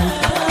ಬೇಡವಾ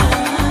ಅಂತ.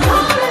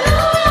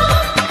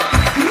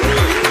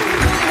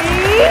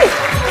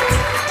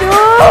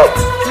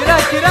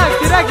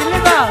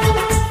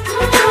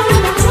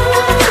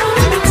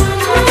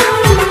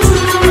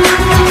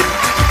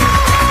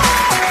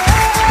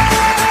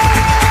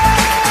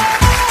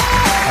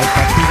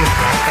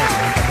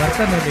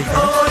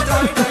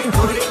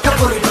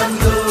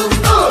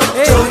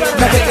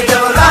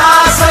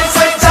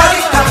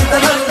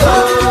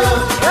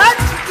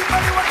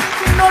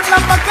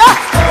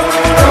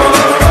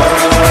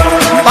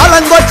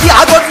 ಬಾಲಂಗೋಚಿ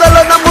ಆಗೋದ್ನಲ್ಲ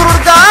ನಮ್ಮ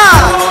ಹುಡುಗ.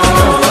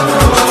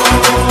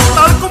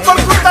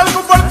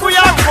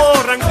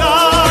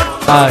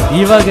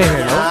 ಇವಾಗ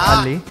ಹೇಳು,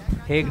 ಅಲ್ಲಿ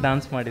ಹೇಗೆ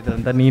ಡಾನ್ಸ್ ಮಾಡಿದ್ರು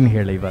ಅಂತ ನೀನು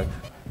ಹೇಳು. ಇವಾಗ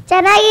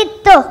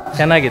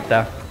ಚೆನ್ನಾಗಿತ್ತಾ?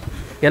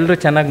 ಎಲ್ಲರೂ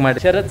ಚೆನ್ನಾಗಿ ಮಾಡಿ.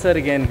 ಶರತ್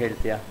ಸರ್ಗೆ ಏನು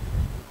ಹೇಳ್ತೀಯಾ?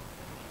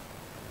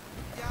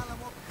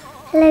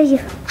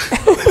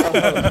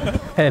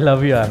 ಐ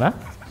ಲವ್ ಯು ಅಣ್ಣ.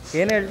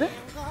 ಏನು ಹೇಳ್ದೆ?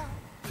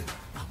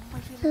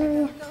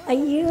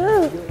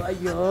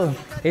 ಅಯ್ಯೋ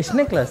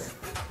ಎಷ್ಟನೇ ಕ್ಲಾಸ್?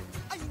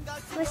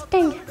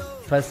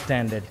 First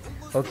standard.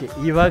 ಓಕೆ,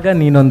 ಇವಾಗ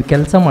ನೀನೊಂದು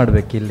ಕೆಲಸ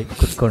ಮಾಡಬೇಕು ಇಲ್ಲಿ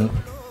ಕುತ್ಕೊಂಡು.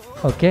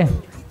 ಓಕೆ,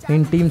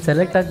 ನಿನ್ನ ಟೀಮ್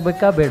ಸೆಲೆಕ್ಟ್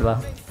ಆಗಬೇಕಾ ಬೇಡವಾ?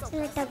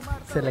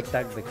 ಸೆಲೆಕ್ಟ್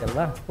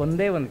ಆಗಬೇಕಲ್ವಾ?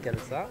 ಒಂದೇ ಒಂದು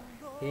ಕೆಲಸ,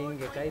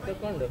 ಹೀಗೆ ಕೈ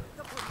ತಗೊಂಡು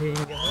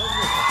ಹೀಗೆ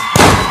ಹೋಗ್ಬೇಕು.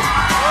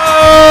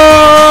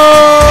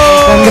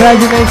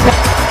 Congratulation.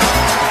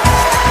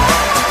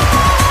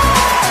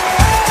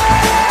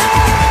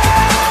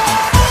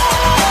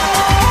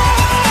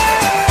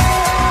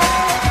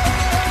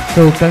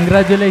 So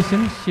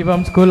congratulations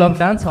Shivam School of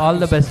Dance. All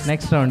the best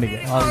next round ಗೆ.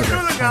 All the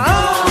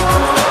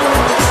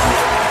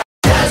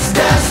best.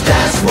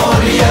 Dance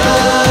warrior.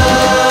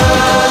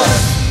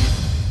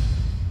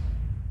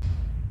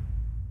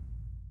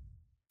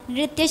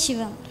 ನೃತ್ಯ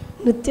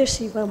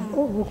ಶಿವಂ.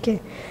 ಓಕೆ,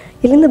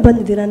 ಎಲ್ಲಿಂದ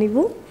ಬಂದಿದ್ದೀರಾ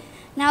ನೀವು?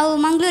 ನಾವು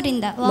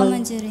ಮಂಗಳೂರಿಂದ,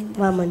 ವಾಮಂಜೂರಿಂದ.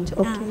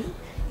 ಓಕೆ,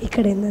 ಈ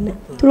ಕಡೆಯಿಂದನೇ.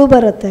 ತುಳು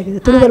ಬರುತ್ತೆ ಆಗಿದೆ.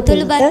 ತುಳು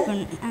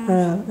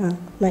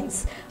ನೈಸ್.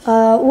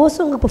 ಓ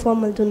ಸಾಂಗ್ ಪರ್ಫಾರ್ಮ್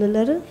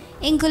ಮಾಡ್ತಂದೆಲ್ಲರು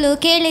ಎಂಕುಲು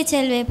ಕೇಳಿ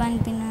ಚೆಲ್ವೆ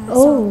ಪನ್ಪಿನ.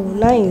 ಓ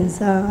ನೈಸ್.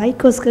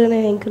 ಅದಕ್ಕೋಸ್ಕರನೇ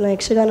ಎಂಕುಲು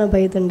Yakshagana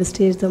ಬೈದಂಡು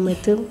stage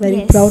ತಮ್ಮಿತ್ತು. Very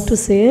proud to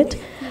say it.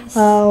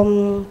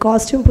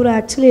 Costume ಪೂರ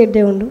ಆ್ಯಕ್ಚುಲಿ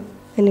ಎಡ್ಡೆ ಉಂಡು.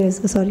 ಎನಿವೇಸ್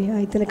ಸಾರಿ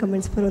ಆಯ್ತನೇ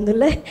ಕಮೆಂಟ್ಸ್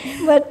ಬರೋದಿಲ್ಲ.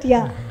 But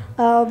yeah,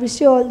 wish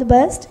you all the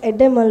best.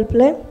 ಎಡ್ಡೆ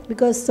ಮಲ್ಪ್ಲೆ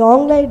ಬಿಕಾಸ್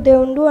ಸಾಂಗ್ಲ ಎಡ್ಡೆ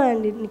ಉಂಡು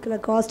ಆ್ಯಂಡ್ ನಿಖಲ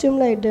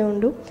ಕಾಸ್ಟ್ಯೂಮ್ಲ ಎಡ್ಡೆ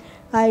ಉಂಡು.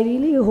 I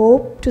really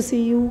hope to C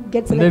you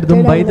get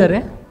selected.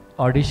 ಬೈದರೆ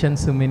audition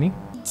ಸುಮಿನಿ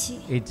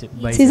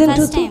season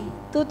 2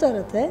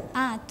 ತೂತರತ್ತೆ.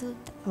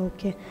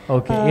 Okay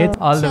okay,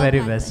 all the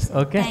very best.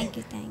 Okay,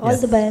 all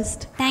the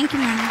best. Thank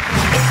you ma'am.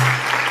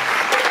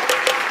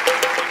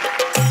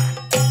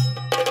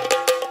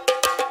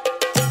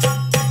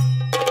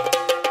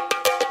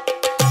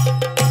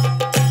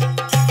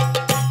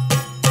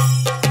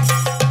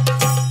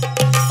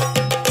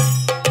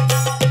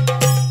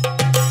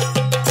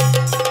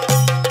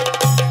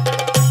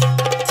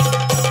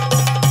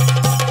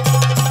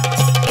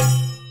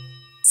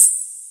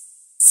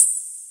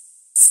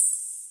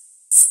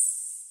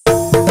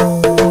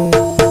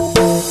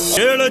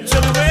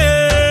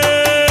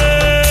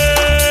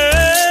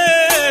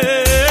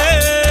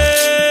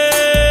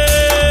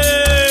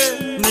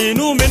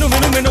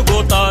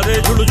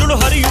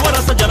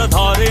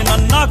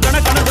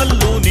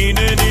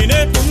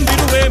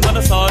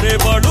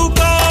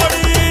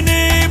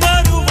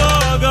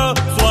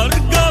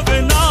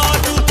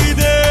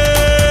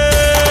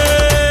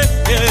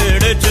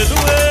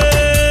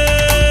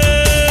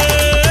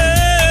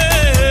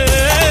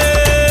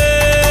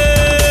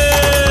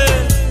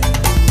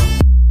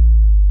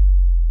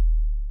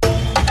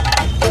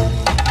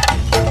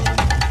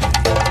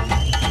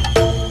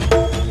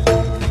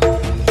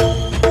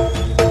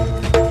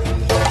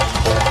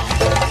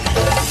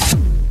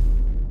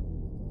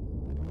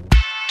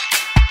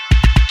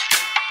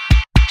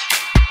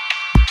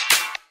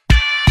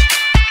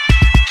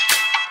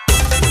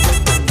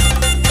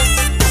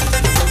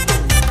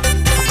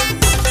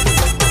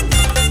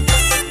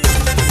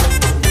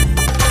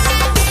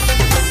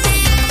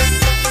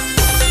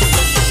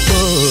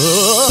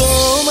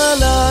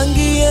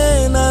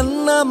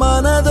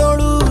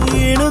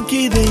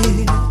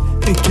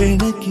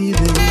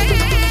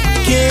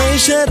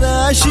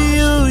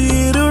 ಮೇಷರಾಶಿಯು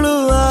ഇരുಳು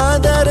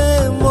ಆದರೆ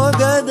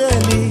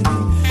ಮೊಗದಲ್ಲಿ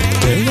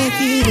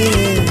ಬೆಳಕಿದೆ.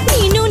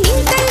 ನೀನು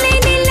ನಿಂತಲ್ಲೇ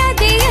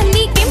ನಿಲ್ಲದೆ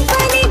ಅಲ್ಲಿ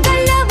ಕೆಂಪನೆ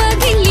ಗಲ್ಲವ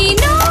ಗಿಲ್ಲಿ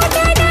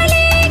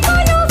ನೋಟದಲ್ಲಿ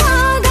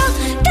ಕೊಲುವಾಗ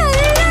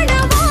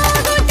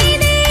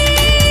ತಲ್ಲಣವಾಗುತ್ತಿದೆ.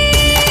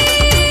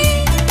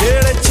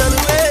 ಹೇಳೆ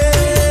ಚಲ್ಲೆ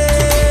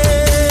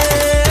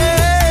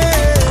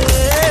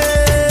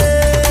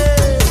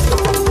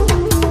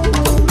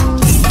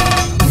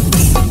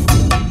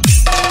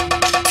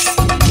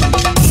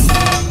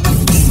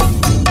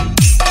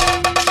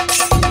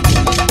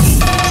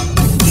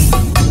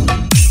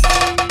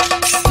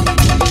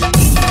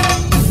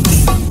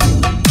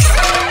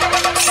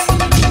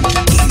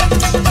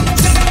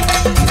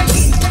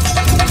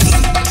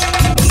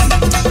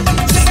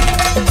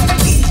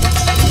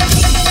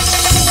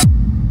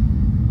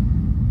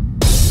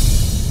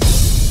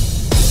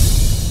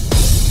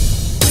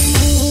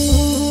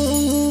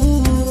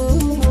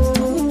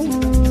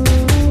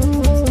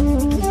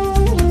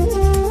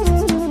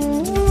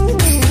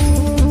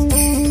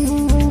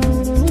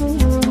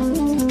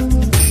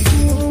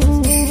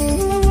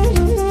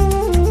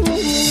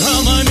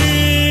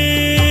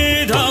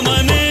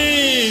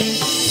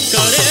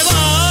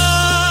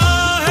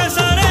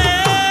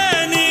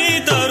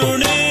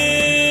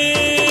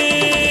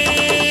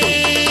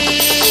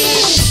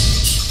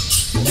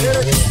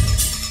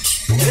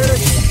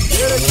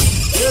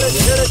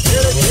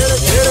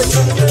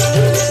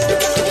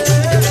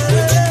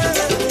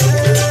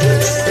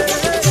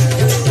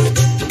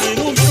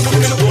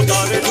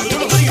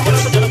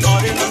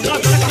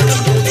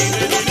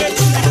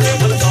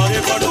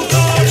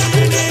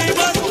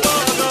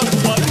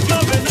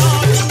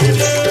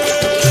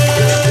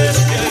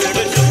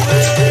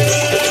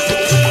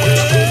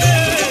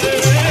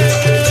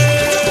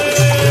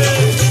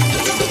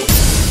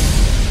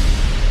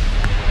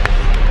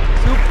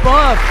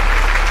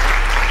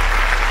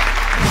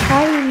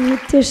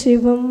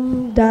ಶಿವಂ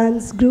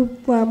ಡ್ಯಾನ್ಸ್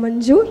ಗ್ರೂಪ್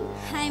ಮಂಜು.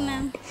 Hi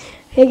ma'am.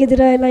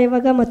 ಹೇಗಿದ್ದೀರಾ ಎಲ್ಲ?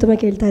 ಇವಾಗ ಮತ್ತೊಮ್ಮೆ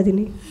ಕೇಳ್ತಾ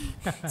ಇದ್ದೀನಿ.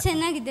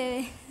 ಚೆನ್ನಾಗಿದ್ದೇವೆ.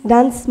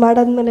 ಡ್ಯಾನ್ಸ್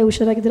ಮಾಡಾದ್ಮೇಲೆ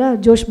ಹುಷಾರಾಗಿದ್ದೀರಾ?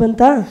 ಜೋಶ್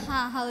ಬಂತಾ?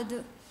 ಹಾಂ ಹೌದು.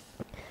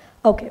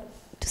 Okay,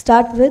 to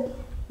start with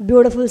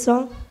beautiful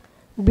song,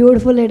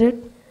 beautiful edit,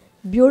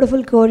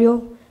 beautiful choreo,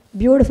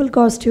 beautiful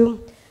costume,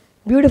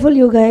 beautiful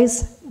you guys,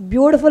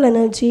 beautiful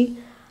energy,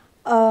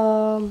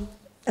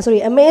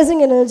 sorry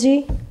amazing energy,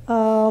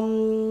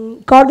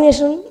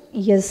 coordination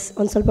S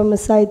ಒಂದು ಸ್ವಲ್ಪ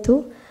ಮಿಸ್ ಆಯಿತು.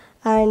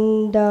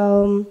 And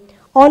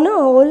on a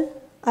whole,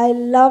 I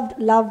loved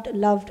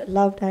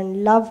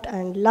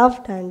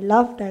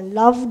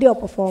your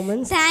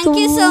performance. Thank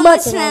you so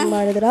much, ma'am.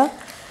 ಮಾಡಿದ್ರ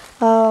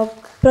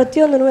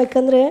ಪ್ರತಿಯೊಂದೂ,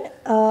 ಯಾಕಂದರೆ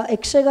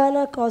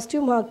Yakshagana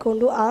costume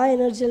ಹಾಕ್ಕೊಂಡು ಆ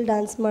ಎನರ್ಜಿಯಲ್ಲಿ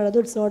dance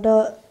ಮಾಡೋದು it's not a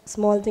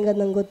small thing,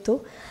 ಅದು ನಂಗೆ ಗೊತ್ತು.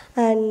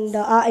 ಆ್ಯಂಡ್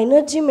ಆ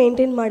ಎನರ್ಜಿ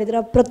ಮೇಂಟೈನ್ ಮಾಡಿದ್ರ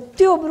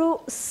ಪ್ರತಿಯೊಬ್ಬರು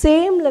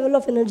ಸೇಮ್ ಲೆವೆಲ್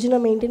ಆಫ್ ಎನರ್ಜಿನ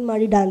ಮೇಂಟೈನ್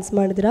ಮಾಡಿ ಡ್ಯಾನ್ಸ್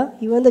ಮಾಡಿದ್ರ,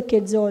 even the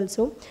kids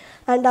also.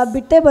 And ಆ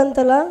ಬಿಟ್ಟೆ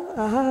ಬಂತಲ್ಲ,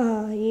 ಆಹಾ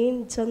ಏನು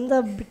ಚಂದ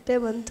ಬಿಟ್ಟೆ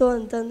ಬಂತು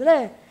ಅಂತಂದರೆ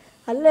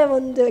ಅಲ್ಲೇ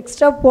ಒಂದು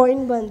ಎಕ್ಸ್ಟ್ರಾ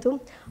ಪಾಯಿಂಟ್ ಬಂತು.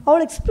 ಅವಳ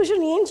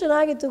ಎಕ್ಸ್ಪ್ರೆಷನ್ ಏನು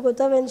ಚೆನ್ನಾಗಿತ್ತು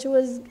ಗೊತ್ತಾ, ವೆನ್ ಶಿ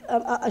ವಾಸ್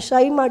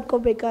ಶೈ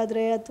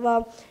ಮಾಡ್ಕೋಬೇಕಾದ್ರೆ ಅಥವಾ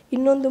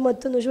ಇನ್ನೊಂದು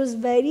ಮತ್ತೊಂದು, she was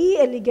very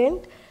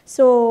elegant.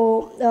 So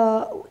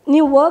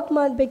ನೀವು ವರ್ಕ್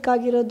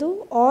ಮಾಡಬೇಕಾಗಿರೋದು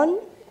ಆನ್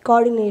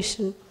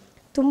ಕೋಆರ್ಡಿನೇಷನ್.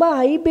 ತುಂಬ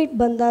ಹೈ ಬೀಟ್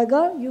ಬಂದಾಗ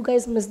you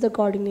guys miss the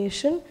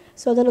coordination,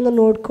 so ಅದನ್ನು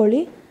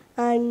ನೋಡ್ಕೊಳ್ಳಿ.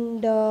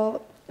 ಆ್ಯಂಡ್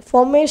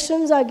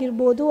ಫಾರ್ಮೇಷನ್ಸ್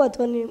ಆಗಿರ್ಬೋದು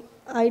ಅಥವಾ ನೀವು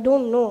I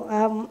don't know. I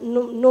have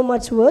no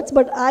much words,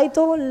 but I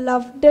though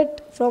loved it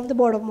from the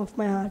bottom of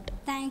my heart.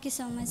 Thank you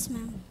so much,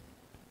 ma'am.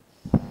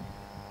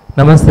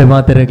 ನಮಸ್ತೆ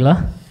ಮಾತಾಡಗ್ಲಾ?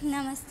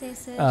 ನಮಸ್ತೆ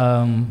sir.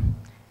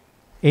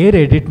 Air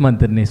edit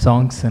ಮಾಡ್ತೀರಿ ನೀ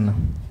ಸಾಂಗ್ಸನ್ನು?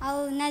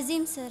 ಅವು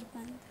ನಜೀಮ್ ಸರ್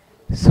ಬಂದು.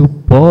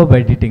 Superb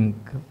editing,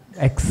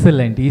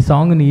 excellent. ಈ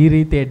ಸಾಂಗ್ನ ಈ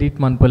ರೀತಿ edit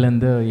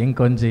ಮಾಡ್ಪಲ್ಲಂದು ಹೆಂಗೆ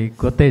ಕೊಂಚಿ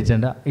ಗೊತ್ತೇ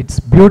ಜಂಡ.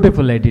 ಇಟ್ಸ್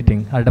ಬ್ಯೂಟಿಫುಲ್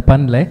ಎಡಿಟಿಂಗ್ ಅಡ್ಡ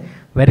ಪನ್ಲೆ,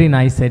 very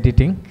nice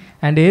editing.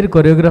 And air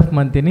choreograph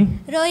ಮಾಡ್ತೀನಿ?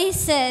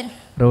 Rohit sir.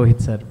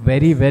 Rohit sir,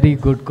 very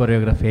good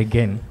choreography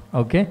again.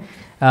 Okay,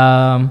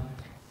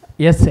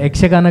 S,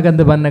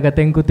 ಯಕ್ಷಗಾನಗಂದು ಬನ್ನಗ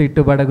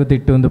ತೆಂಕುತಿಟ್ಟು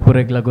ಬಡಗುತಿಟ್ಟು ಒಂದು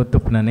ಪೂರೆಗ್ಲ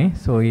ಗೊತ್ತುಪ್ಪನೇ.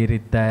 ಸೊ ಈ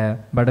ರೀತಿ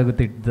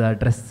ಬಡಗುತಿಟ್ಟದ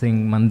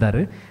ಡ್ರೆಸ್ಸಿಂಗ್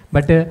ಮಂದರ್.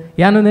 ಬಟ್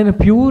ಯಾನೊಂದೇನು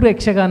ಪ್ಯೂರ್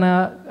ಯಕ್ಷಗಾನ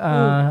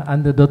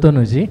ಅಂದು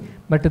ದೊತನುಜಿ,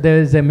 but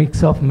there is A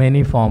mix of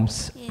many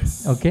forms.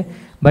 Okay,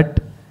 but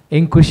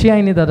ಹೆಂಗೆ ಖುಷಿ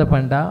ಆಯ್ನಿದಾದ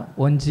ಪಂಡ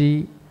ಒಂಜಿ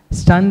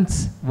stunts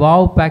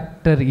wow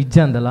factor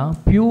ಇಜ್ಜಂದಲ್ಲ,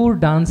 pure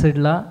dance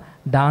ಇಡ್ಲ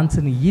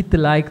డాన్స్ని ఈత్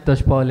లైక్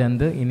తోష్పాలి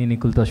అందు ఇన్ని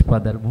నికుల్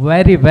తోష్పాదర్.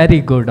 Very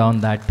good on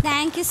that.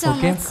 Thank you so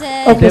much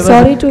sir. Okay,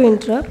 sorry to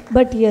interrupt,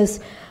 but S,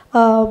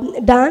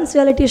 dance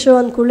reality show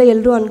ಅಂದ್ಕೊಳ್ಳೆ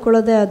ಎಲ್ಲರೂ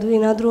ಅಂದ್ಕೊಳ್ಳೋದೇ ಅದು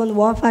ಏನಾದರೂ ಒಂದು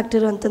ವಾ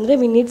ಫ್ಯಾಕ್ಟರ್ ಅಂತಂದರೆ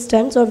we need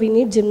stunts R we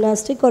need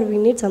gymnastic R we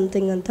need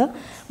something ಅಂತ.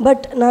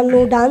 But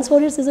ನಾನು dance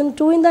warriors season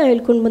 2 ಇಂದ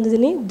ಹೇಳ್ಕೊಂಡು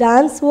ಬಂದಿದ್ದೀನಿ,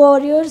 dance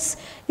warriors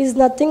is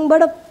nothing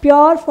but a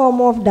pure form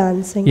of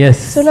dancing.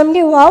 So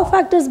ನಮಗೆ ವಾವ್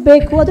ಫ್ಯಾಕ್ಟರ್ಸ್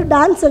ಬೇಕು, ಅದು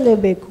ಡ್ಯಾನ್ಸಲ್ಲೇ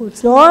ಬೇಕು.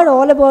 It's not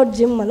all about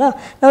gym ಅಲ್ಲ.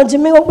 ನಾವು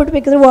ಜಿಮ್ಮಿಗೆ ಹೋಗ್ಬಿಟ್ಟು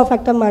ಬೇಕಿದ್ರೆ ವಾವ್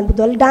ಫ್ಯಾಕ್ಟರ್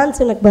ಮಾಡ್ಬೋದು, ಅಲ್ಲಿ ಡ್ಯಾನ್ಸ್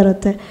ಏನಕ್ಕೆ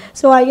ಬರುತ್ತೆ.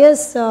 So I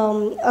guess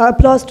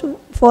applause to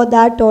for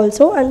that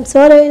also. And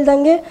sir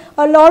ಹೇಳ್ದಂಗೆ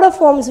a lot of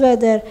forms wear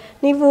there.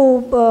 ನೀವು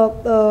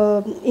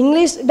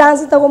English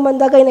dance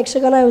ತೊಗೊಂಬಂದಾಗ in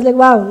Yakshagana I was like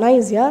wow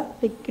nice, yeah,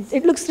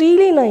 it looks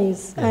really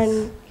nice. And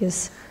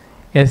S,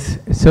 S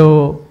so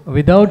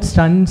without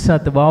stunts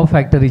ಅಥವಾ wow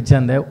factor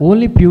ಇಚ್ಚಂದೆ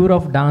only pure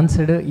of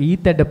ಡಾನ್ಸ್ಡ್ ಈ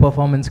ತೆಡ್ಡ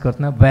performance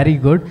ಕೊಡ್ತಾನೆ very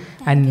good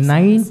and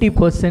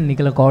 90%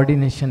 ನಿಕಲ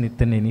coordination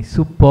ಇತ್ತು ನೀನು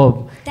super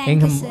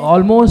ಹೆಂಗೆ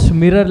almost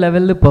mirror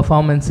level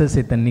performances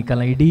ಇತ್ತು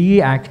ನಿಕಲ ಇಡೀ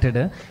acted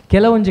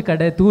ಕೆಲವೊಂದು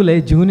ಕಡೆ ತೂಲೆ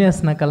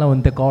ಜೂನಿಯರ್ಸ್ನಕಲ್ಲ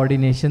ಒಂದು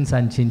ಕೋಆರ್ಡಿನೇಷನ್ಸ್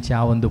ಅಂಚಿಂಚಿ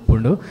ಆ ಒಂದು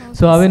ಉಪ್ಪುಂಡು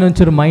so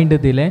ಅವೇನೊಂಚೂರು mind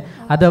ದಿಲೆ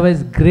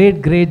otherwise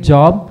great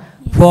job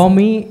for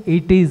me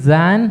it is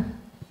an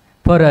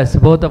for us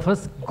both of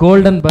us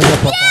golden buzzer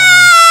performance.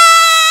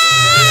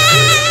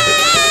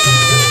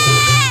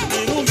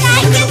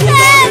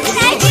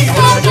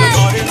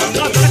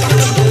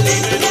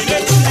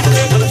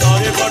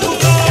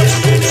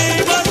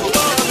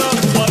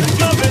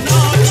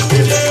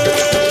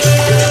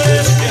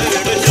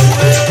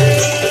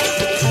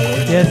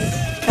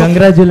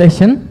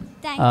 Congratulation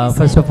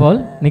first of all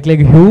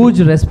ನಿಕ್ಲೆಗ್ ಹ್ಯೂಜ್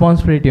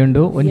ರೆಸ್ಪಾನ್ಸಿಬಿಲಿಟಿ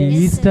ಉಂಡು ಒಂದು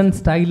ಈಸ್ಟರ್ನ್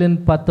ಸ್ಟೈಲನ್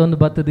ಪತ್ತೊಂದು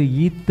ಬತ್ತದು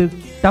ಈತ್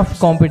ಟಫ್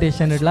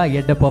ಕಾಂಪಿಟೇಷನ್ ಇಡ್ಲ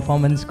ಎಡ್ಡ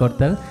ಪರ್ಫಾರ್ಮೆನ್ಸ್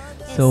ಕೊಡ್ತಾರೆ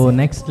ಸೊ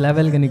ನೆಕ್ಸ್ಟ್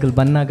ಲೆವೆಲ್ಗೆ ನಿಕಲ್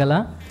ಬನ್ನಾಗಲ್ಲ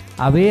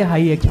ಅವೇ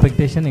ಹೈ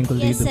ಎಕ್ಸ್ಪೆಕ್ಟೇಷನ್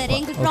ಇಂಕುಲ್ ಇದು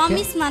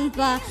promise ಮನ್ಪ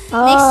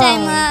next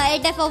time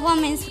ಎಡ್ಡ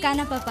performance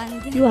ಕಾನಪ್ಪ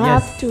ಬಂದು you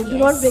have to do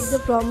not break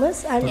the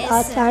promise and ಆ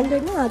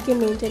standard ನ ಹಾಗೆ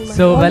ಮೇಂಟೈನ್ ಮಾಡಿ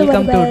so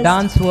welcome to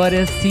dance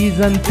warriors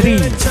season 3.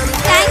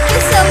 Thank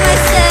you so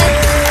much sir.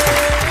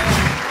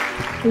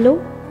 Hello.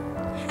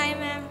 Hi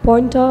ma'am.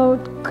 Point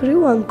out crew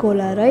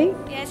Ankola, right?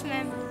 Yes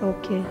ma'am.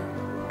 Okay.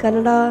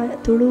 Kannada,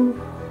 Tulu?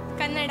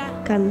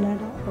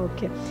 Kannada.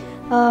 Okay.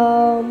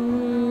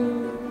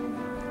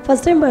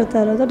 First time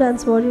ಬರ್ತಾ ಇರೋದು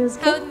dance warriors?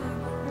 ಹೌದು.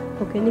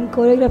 Okay ನಿಮ್ಮ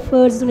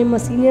choreographers ನಿಮ್ಮ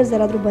seniors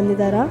ಯಾರಾದರೂ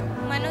ಬಂದಿದ್ದಾರಾ?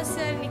 Manoj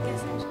sir, Nikhil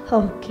sir.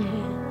 Okay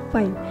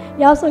fine.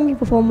 ಯಾವ ಸಾಂಗಿಗೆ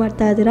perform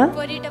ಮಾಡ್ತಾ ಇದ್ದೀರಾ?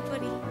 ಪೊರಿ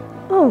ಟಪೊರಿ.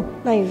 ಓಹ್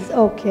nice.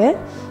 Okay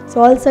so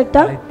all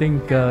ಸೆಟ್ಟಾ? I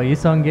think ಈ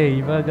ಸಾಂಗ್ಗೆ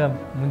ಇವಾಗ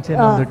ಮುಂಚೆ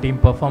ನಮ್ಮದು ಟೀಮ್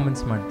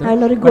ಪರ್ಫಾರ್ಮೆನ್ಸ್ ಮಾಡ್ತೀವಿ.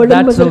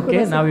 ಓಕೆ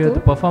ನಾವು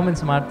ಇವತ್ತು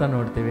ಪರ್ಫಾರ್ಮೆನ್ಸ್ ಮಾಡ್ತಾ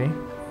ನೋಡ್ತೀವಿ,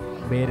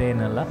 ಬೇರೆ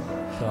ಏನಲ್ಲ.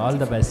 So all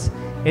the best.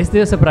 ಎಷ್ಟು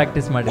ದಿವಸ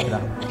ಪ್ರಾಕ್ಟೀಸ್ ಮಾಡಿದ್ರಾ?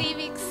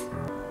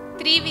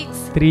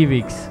 3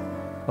 ವೀಕ್ಸ್.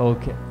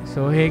 ಓಕೆ ಸೊ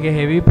ಹೇಗೆ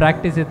ಹೆವಿ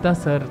ಪ್ರಾಕ್ಟೀಸ್ ಇತ್ತಾ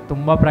ಸರ್?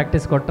 ತುಂಬ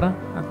ಪ್ರಾಕ್ಟೀಸ್ ಕೊಟ್ರಾ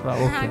ಅಥವಾ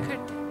ಓಕೆ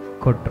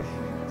ಕೊಟ್ಟರು?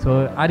 So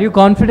are you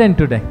confident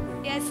today?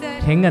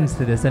 ಹೆಂಗೆ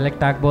ಅನಿಸ್ತಿದೆ?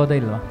 ಸೆಲೆಕ್ಟ್ ಆಗ್ಬೋದಾ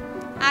ಇಲ್ವಾ?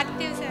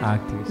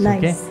 ಆಗ್ತೀವಿ.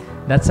 Okay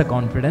that's a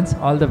confidence.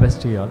 All the best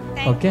to you all.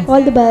 Okay,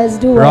 all the best.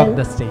 Do rock well.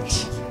 the stage.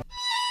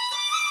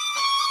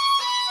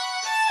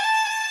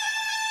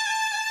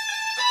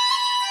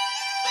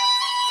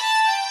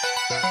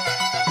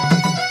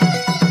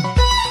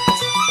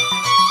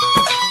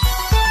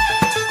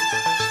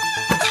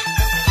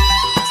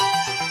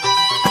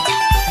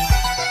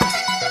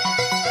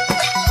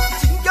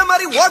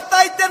 ಸಿಂಗಮರಿ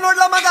ಓಡ್ತಾ ಇದ್ದೆ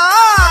ನೋಡ್ಲ ಮಗ,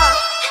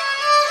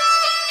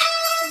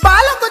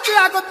 ಬಾಲಕೊಚ್ಚಿ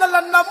ಆಗೋದ್ನಲ್ಲ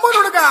ನಮ್ಮ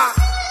ಹುಡುಗ.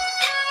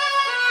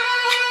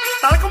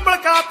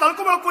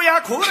 ತಳ್ಕೊಂಬಳಕು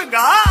ಯಾಕೆ ಹೋರಂಗ?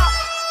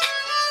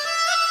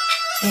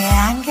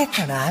 ಹಂಗೆ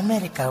ಕಣ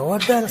ಅಮೆರಿಕ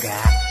ಓಡಲ್ಗ.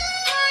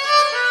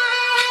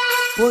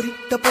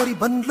 ಪೊರಿಟ್ಟ ಪೊರಿ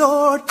ಬಂದ್ಲೋ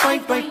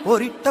ಟ್ವೈಟ್ ಟ್ವೈಟ್,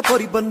 ಪೊರಿಟ್ಟ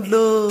ಪೊರಿ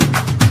ಬಂದ್ಲು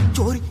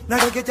ಚೋರಿ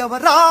ನಡೆಗೆ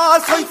ಜವರ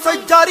ಸೊಯ್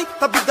ಸೊಯ್ ಜಾರಿ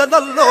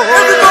ತಬ್ಬಿದ್ದನಲ್ಲೋ.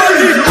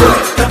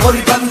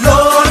 ಪೊರಿ ಬಂದ್ಲೋ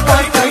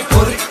ಟ್ವೈಟ್ ಟ್ವೈಟ್,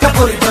 ಪೊರಿಟ್ಟ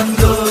ಪೊರಿ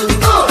ಬಂದ್ಲು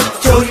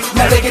ಚೋರಿ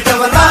ನಡೆಗೆ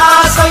ಜವರ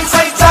ಸೊಯ್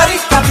ಸೊಯ್ ಜಾರಿ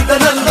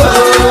ತಬ್ಬಿದ್ದನಲ್ಲೋ.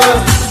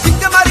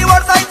 ಸಿಂಗ ಮಾರಿ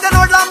ಓಡ್ತಾ ಇದ್ದೆ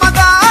ನೋಡ್ಲ ಮಗ,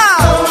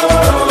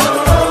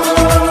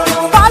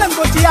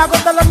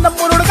 ಆಗೋದಲ್ಲ ನಮ್ಮ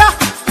ಹುಡುಗ.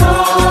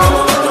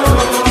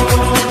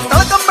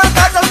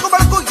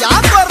 ತಳ್ಕೊಂಬಳಕು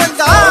ಯಾಕೆ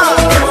ಬರಂಗ?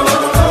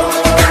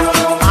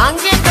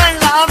 ಹಂಗೆ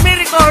ಕಳ್ಳ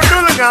ಅಮೆರಿಕ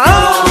ಹುಡುಗ.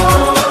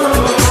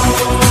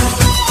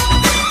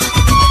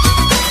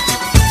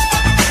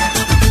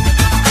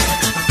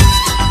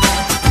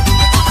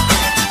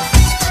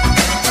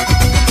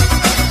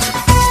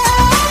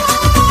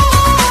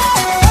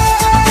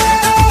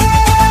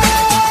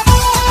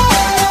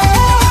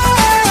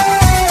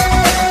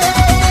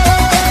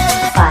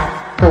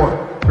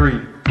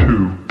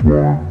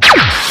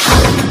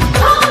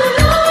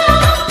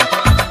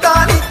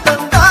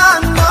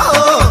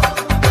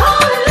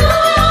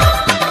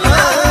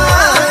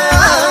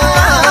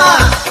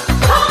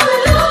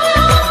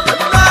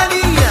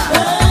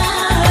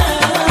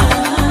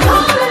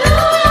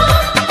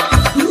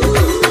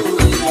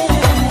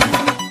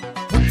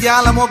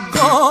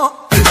 ಮೊಗ್ಗೋ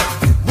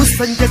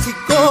ಮುಸ್ಸಂಜೆ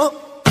ಸಿಕ್ಕೋ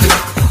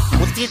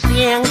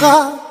ಮುತ್ತಿಯಂಗೋ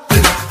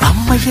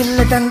ಅಮ್ಮ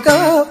ಇಲ್ಲದಂಗೋ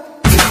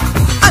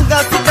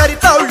ಅಂಗಾಸಿ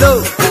ಕರಿತಾವಳು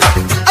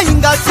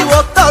ಹಿಂಗಾಸಿ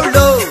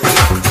ಹೋಗ್ತಾವಳು.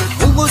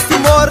 ಮುಂಗುಸಿ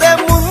ಮೋರೆ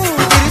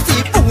ಮುಂದಿರಿಸಿ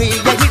ಪುಂಗಿಯ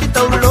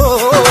ಹಿಡಿತವಳು.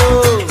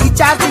 ಈ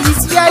ಚಾರ್ಜ್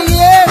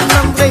ಈಸಿಯಾಯೇ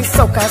ನಮ್ಗೆ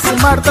ಸೌಕಾಸಿ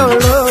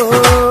ಮಾಡ್ತವಳು.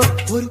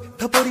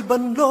 ಪೊರಿಟ್ಟ ಪೊರಿ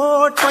ಬಂದ್ಲೋ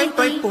ಟ್ವೈಟ್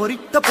ಟ್ವೈಟ್,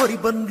 ಪೊರಿಟ್ಟ ಪೊರಿ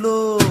ಬಂದ್ಲೋ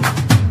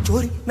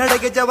ಚೋರಿ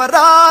ನಡೆಗೆ ಜವರ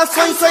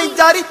ಸೊಯ್ ಸೊಯ್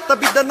ಜಾರಿ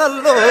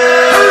ತಬ್ಬಿದ್ದನಲ್ಲೋ.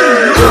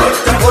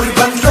 ಪೊರಿ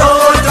ಬಂದ್ಲೋ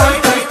ಟ್ವೈಟ್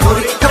ಟ್ವೈಟ್,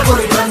 ಪೊರಿಟ್ಟ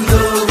ಪೊರಿ ಬಂದ್ಲು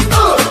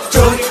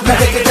ಚೋರಿ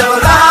ನಡೆಗೆ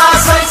ಜವರ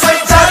ಸೊಯ್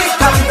ಸೊಯ್ ಜಾರಿ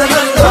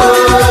ತಬ್ಬಿದ್ದನಲ್ಲೋ.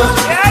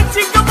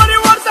 ಚಿಕ್ಕಮ್ಮನಿ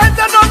ಓಡ್ತಾ ಇದ್ದ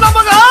ನೋಡ್ಲ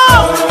ಮಗ.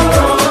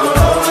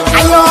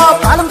 ಅಯ್ಯೋ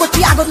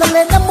ಬಾಲಂಗೊಚ್ಚಿ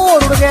ಆಗೋದ್ನಲ್ಲೇ ನಮ್ಮ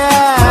ಹುಡುಗ.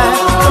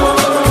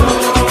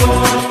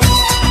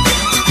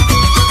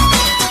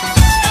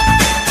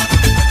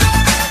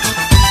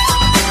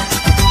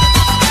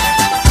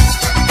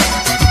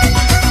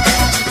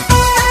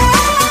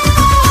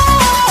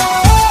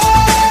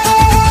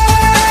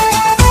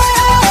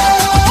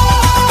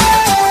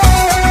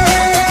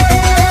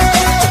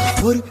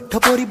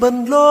 ಪೊರಿ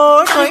ಬಂದ್ಲೋ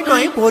ಟೊಯ್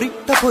ಟೊಯ್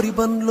ಪೊರಿಟ್ಟ ಪೊರಿ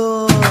ಬಂದ್ಲೋ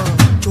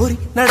ಚೋರಿ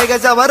ನಡೆಗೆ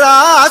ಜವರ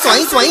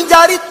ಸ್ವಯಂ ಸ್ವಯಂ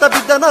ಜಾರಿತ್ತ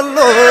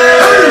ಬಿದ್ದನಲ್ಲೋ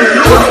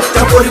ಪೊರಿಟ್ಟ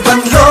ಪೊರಿ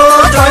ಬಂದ್ಲೋ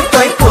ಟೊಯ್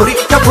ಟೊಯ್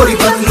ಪೊರಿಟ್ಟ ಪೊರಿ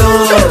ಬಂದ್ಲೋ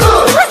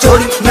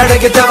ಚೋರಿ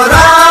ನಡೆಗೆ ಜವರ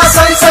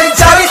ಸ್ವಯಂ ಸ್ವಯಂ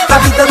ಜಾರಿತ್ತ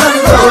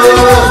ಬಿದ್ದನಲ್ಲೋ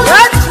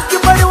ಚಿಕ್ಕಿ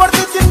ಬಡಿ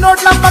ಹೊಡ್ತಿದ್ದೀನಿ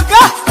ನೋಡ್ಲಮ್ಮಕ್ಕ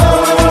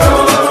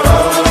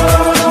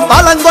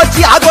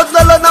ಬಾಲಂಗೋಚಿ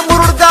ಆಗೋದ್ನಲ್ಲ ನಮ್ಮ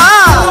ಹುಡುಗ.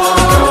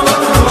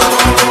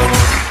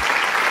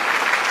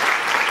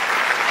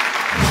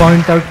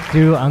 ಪಾಯಿಂಟ್ ಔಟ್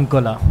ಕ್ರೂ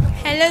ಅಂಕೋಲಾ.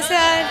 Hello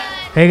sir.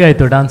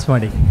 ಹೇಗಾಯಿತು ಡಾನ್ಸ್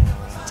ಮಾಡಿ?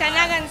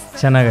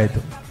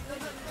 ಚೆನ್ನಾಗಾಯಿತು.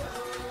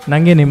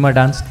 ನನಗೆ ನಿಮ್ಮ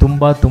ಡ್ಯಾನ್ಸ್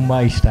ತುಂಬ ತುಂಬ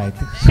ಇಷ್ಟ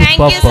ಆಯಿತು.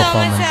 Super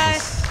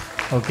performances.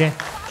 ಓಕೆ,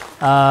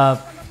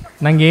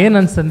 ನನಗೆ ಏನು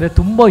ಅನ್ಸ್ತಂದರೆ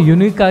ತುಂಬ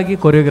ಯುನೀಕಾಗಿ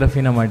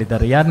ಕೊರಿಯೋಗ್ರಫಿನ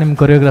ಮಾಡಿದ್ದಾರೆ. ಯಾರು ನಿಮ್ಮ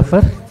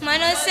choreographer?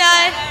 Manoj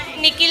sir,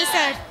 Nikhil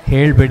sir.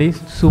 ಹೇಳಬೇಡಿ,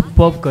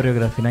 ಸೂಪರ್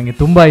ಕೊರಿಯೋಗ್ರಫಿ, ನನಗೆ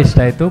ತುಂಬ ಇಷ್ಟ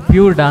ಆಯಿತು.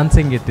 ಪ್ಯೂರ್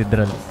ಡಾನ್ಸಿಂಗ್ ಇತ್ತು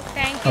ಇದರಲ್ಲಿ.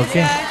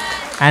 ಓಕೆ,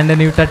 ಆ್ಯಂಡ್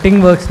ನೀವು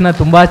ಟಟ್ಟಿಂಗ್ ವರ್ಕ್ಸ್ನ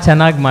ತುಂಬ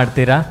ಚೆನ್ನಾಗಿ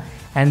ಮಾಡ್ತೀರಾ.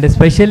 ಆ್ಯಂಡ್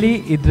ಸ್ಪೆಷಲಿ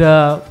ಇದರ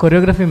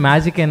ಕೊರಿಯೋಗ್ರಫಿ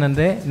ಮ್ಯಾಜಿಕ್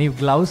ಏನಂದರೆ ನೀವು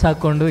ಗ್ಲೌಸ್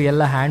ಹಾಕ್ಕೊಂಡು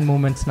ಎಲ್ಲ ಹ್ಯಾಂಡ್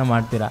ಮೂಮೆಂಟ್ಸ್ನ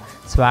ಮಾಡ್ತೀರಾ.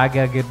 ಸ್ವ್ಯಾಗ್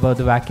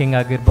ಆಗಿರ್ಬೋದು, ವ್ಯಾಕಿಂಗ್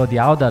ಆಗಿರ್ಬೋದು,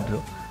 ಯಾವುದಾದ್ರೂ.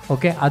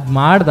 ಓಕೆ, ಅದು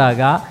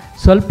ಮಾಡಿದಾಗ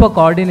ಸ್ವಲ್ಪ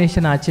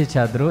ಕೋಆರ್ಡಿನೇಷನ್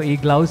ಆಚೆಚಾದರೂ ಈ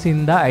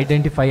ಗ್ಲೌಸಿಂದ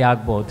ಐಡೆಂಟಿಫೈ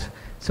ಆಗ್ಬೋದು.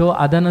 ಸೊ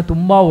ಅದನ್ನು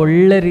ತುಂಬ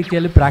ಒಳ್ಳೆ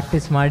ರೀತಿಯಲ್ಲಿ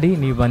ಪ್ರಾಕ್ಟೀಸ್ ಮಾಡಿ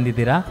ನೀವು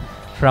ಬಂದಿದ್ದೀರಾ.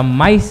 From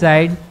my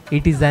side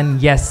it is an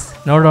S.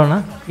 ನೋಡೋಣ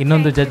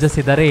ಇನ್ನೊಂದು ಜಡ್ಜಸ್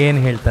ಇದ್ದಾರೆ ಏನು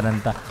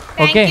ಹೇಳ್ತಾರಂತ.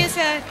 Okay,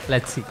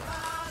 let's see.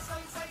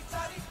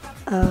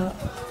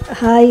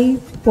 Hi,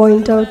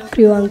 point out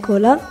crew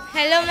Ankola.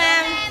 Hello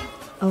ma'am.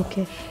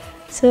 Okay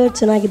sir,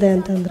 ಚೆನ್ನಾಗಿದೆ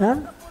ಅಂತಂದ್ರ?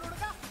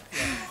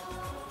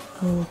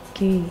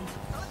 ಓಕೆ,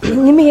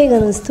 ನಿಮಗೆ ಹೇಗೆ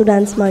ಅನ್ನಿಸ್ತು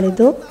ಡ್ಯಾನ್ಸ್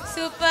ಮಾಡಿದ್ದು?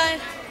 ಸೂಪರ್.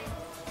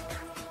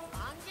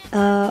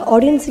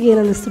 ಆಡಿಯನ್ಸ್ಗೆ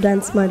ಏನು ಅನ್ನಿಸ್ತು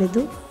ಡ್ಯಾನ್ಸ್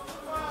ಮಾಡಿದ್ದು?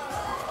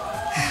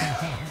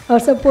 ಅವ್ರ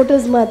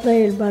ಸಪೋರ್ಟರ್ಸ್ ಮಾತ್ರ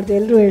ಹೇಳ್ಬಾರ್ದು,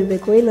 ಎಲ್ಲರೂ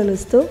ಹೇಳಬೇಕು. ಏನು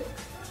ಅನ್ನಿಸ್ತು?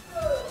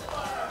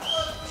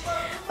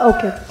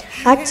 ಓಕೆ,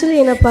 ಆ್ಯಕ್ಚುಲಿ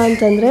ಏನಪ್ಪ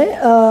ಅಂತಂದರೆ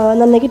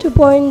ನನ್ನ ನೆಗೆಟಿವ್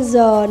ಪಾಯಿಂಟ್ಸ್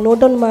ನೋಟ್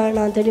ಡೌನ್ ಮಾಡೋಣ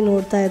ಅಂತೇಳಿ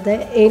ನೋಡ್ತಾ ಇದ್ದೆ.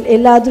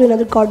 ಎಲ್ಲಾದರೂ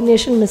ಏನಾದರೂ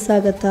ಕೋಆರ್ಡಿನೇಷನ್ ಮಿಸ್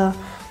ಆಗುತ್ತಾ,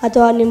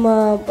 ಅಥವಾ ನಿಮ್ಮ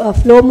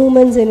ಫ್ಲೋ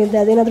ಮೂಮೆಂಟ್ಸ್ ಏನಿದೆ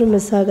ಅದೇನಾದರೂ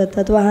ಮಿಸ್ ಆಗುತ್ತಾ,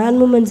 ಅಥವಾ ಹ್ಯಾಂಡ್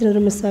ಮೂಮೆಂಟ್ಸ್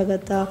ಏನಾದರೂ ಮಿಸ್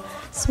ಆಗುತ್ತಾ,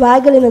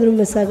 ಸ್ವ್ಯಾಗಲ್ಲಿ ಏನಾದರೂ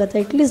ಮಿಸ್ ಆಗುತ್ತಾ,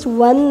 ಅಟ್ಲೀಸ್ಟ್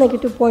ಒನ್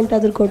ನೆಗೆಟಿವ್ ಪಾಯಿಂಟ್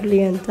ಆದರೂ ಕೊಡಲಿ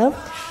ಅಂತ.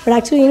 ಬಟ್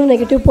ಆ್ಯಕ್ಚುಲಿ ನೀವು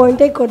ನೆಗೆಟಿವ್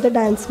ಪಾಯಿಂಟೇ ಕೊಡದೆ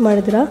ಡ್ಯಾನ್ಸ್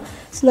ಮಾಡಿದ್ರಾ.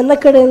 ಸೊ ನನ್ನ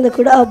ಕಡೆಯಿಂದ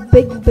ಕೂಡ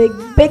ಬಿಗ್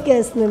ಬಿಗ್ ಬಿಗ್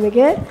ಎಸ್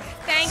ನಿಮಗೆ.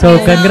 So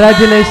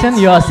congratulation,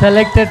 you are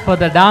selected for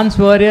the dance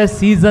warriors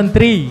season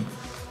 3.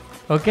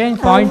 Okay,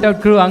 point out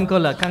crew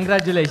Ankola,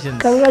 congratulations.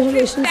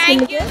 Congratulations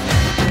ನಿಮಗೆ.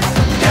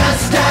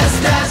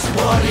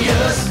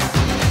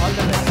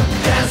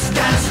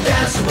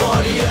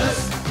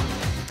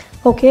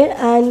 ಓಕೆ,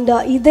 ಆ್ಯಂಡ್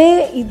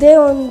ಇದೇ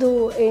ಒಂದು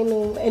ಏನು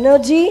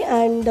energy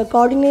and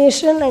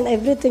coordination and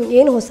everything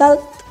ಏನು ಹೊಸ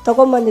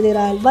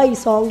ತೊಗೊಂಬಂದಿದ್ದೀರಾ ಅಲ್ವಾ ಈ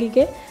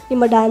ಸಾಂಗಿಗೆ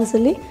ನಿಮ್ಮ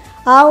ಡ್ಯಾನ್ಸಲ್ಲಿ,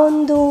 ಆ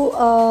ಒಂದು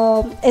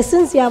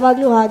ಎಸೆನ್ಸ್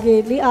ಯಾವಾಗಲೂ ಹಾಗೆ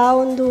ಇರಲಿ, ಆ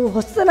ಒಂದು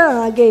ಹೊಸತನ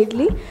ಹಾಗೆ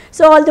ಇರಲಿ.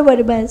 So all the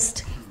very best,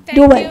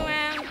 do well.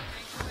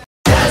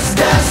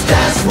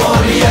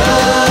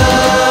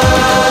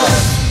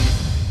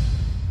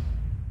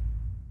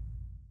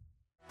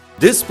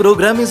 This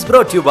program is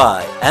brought to you by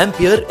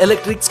Ampere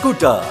Electric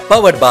Scooter,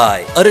 powered by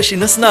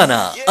Audition,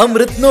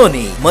 Amrit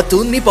Noni, ಮತ್ತು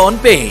Nippon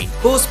Paint,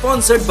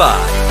 co-sponsored by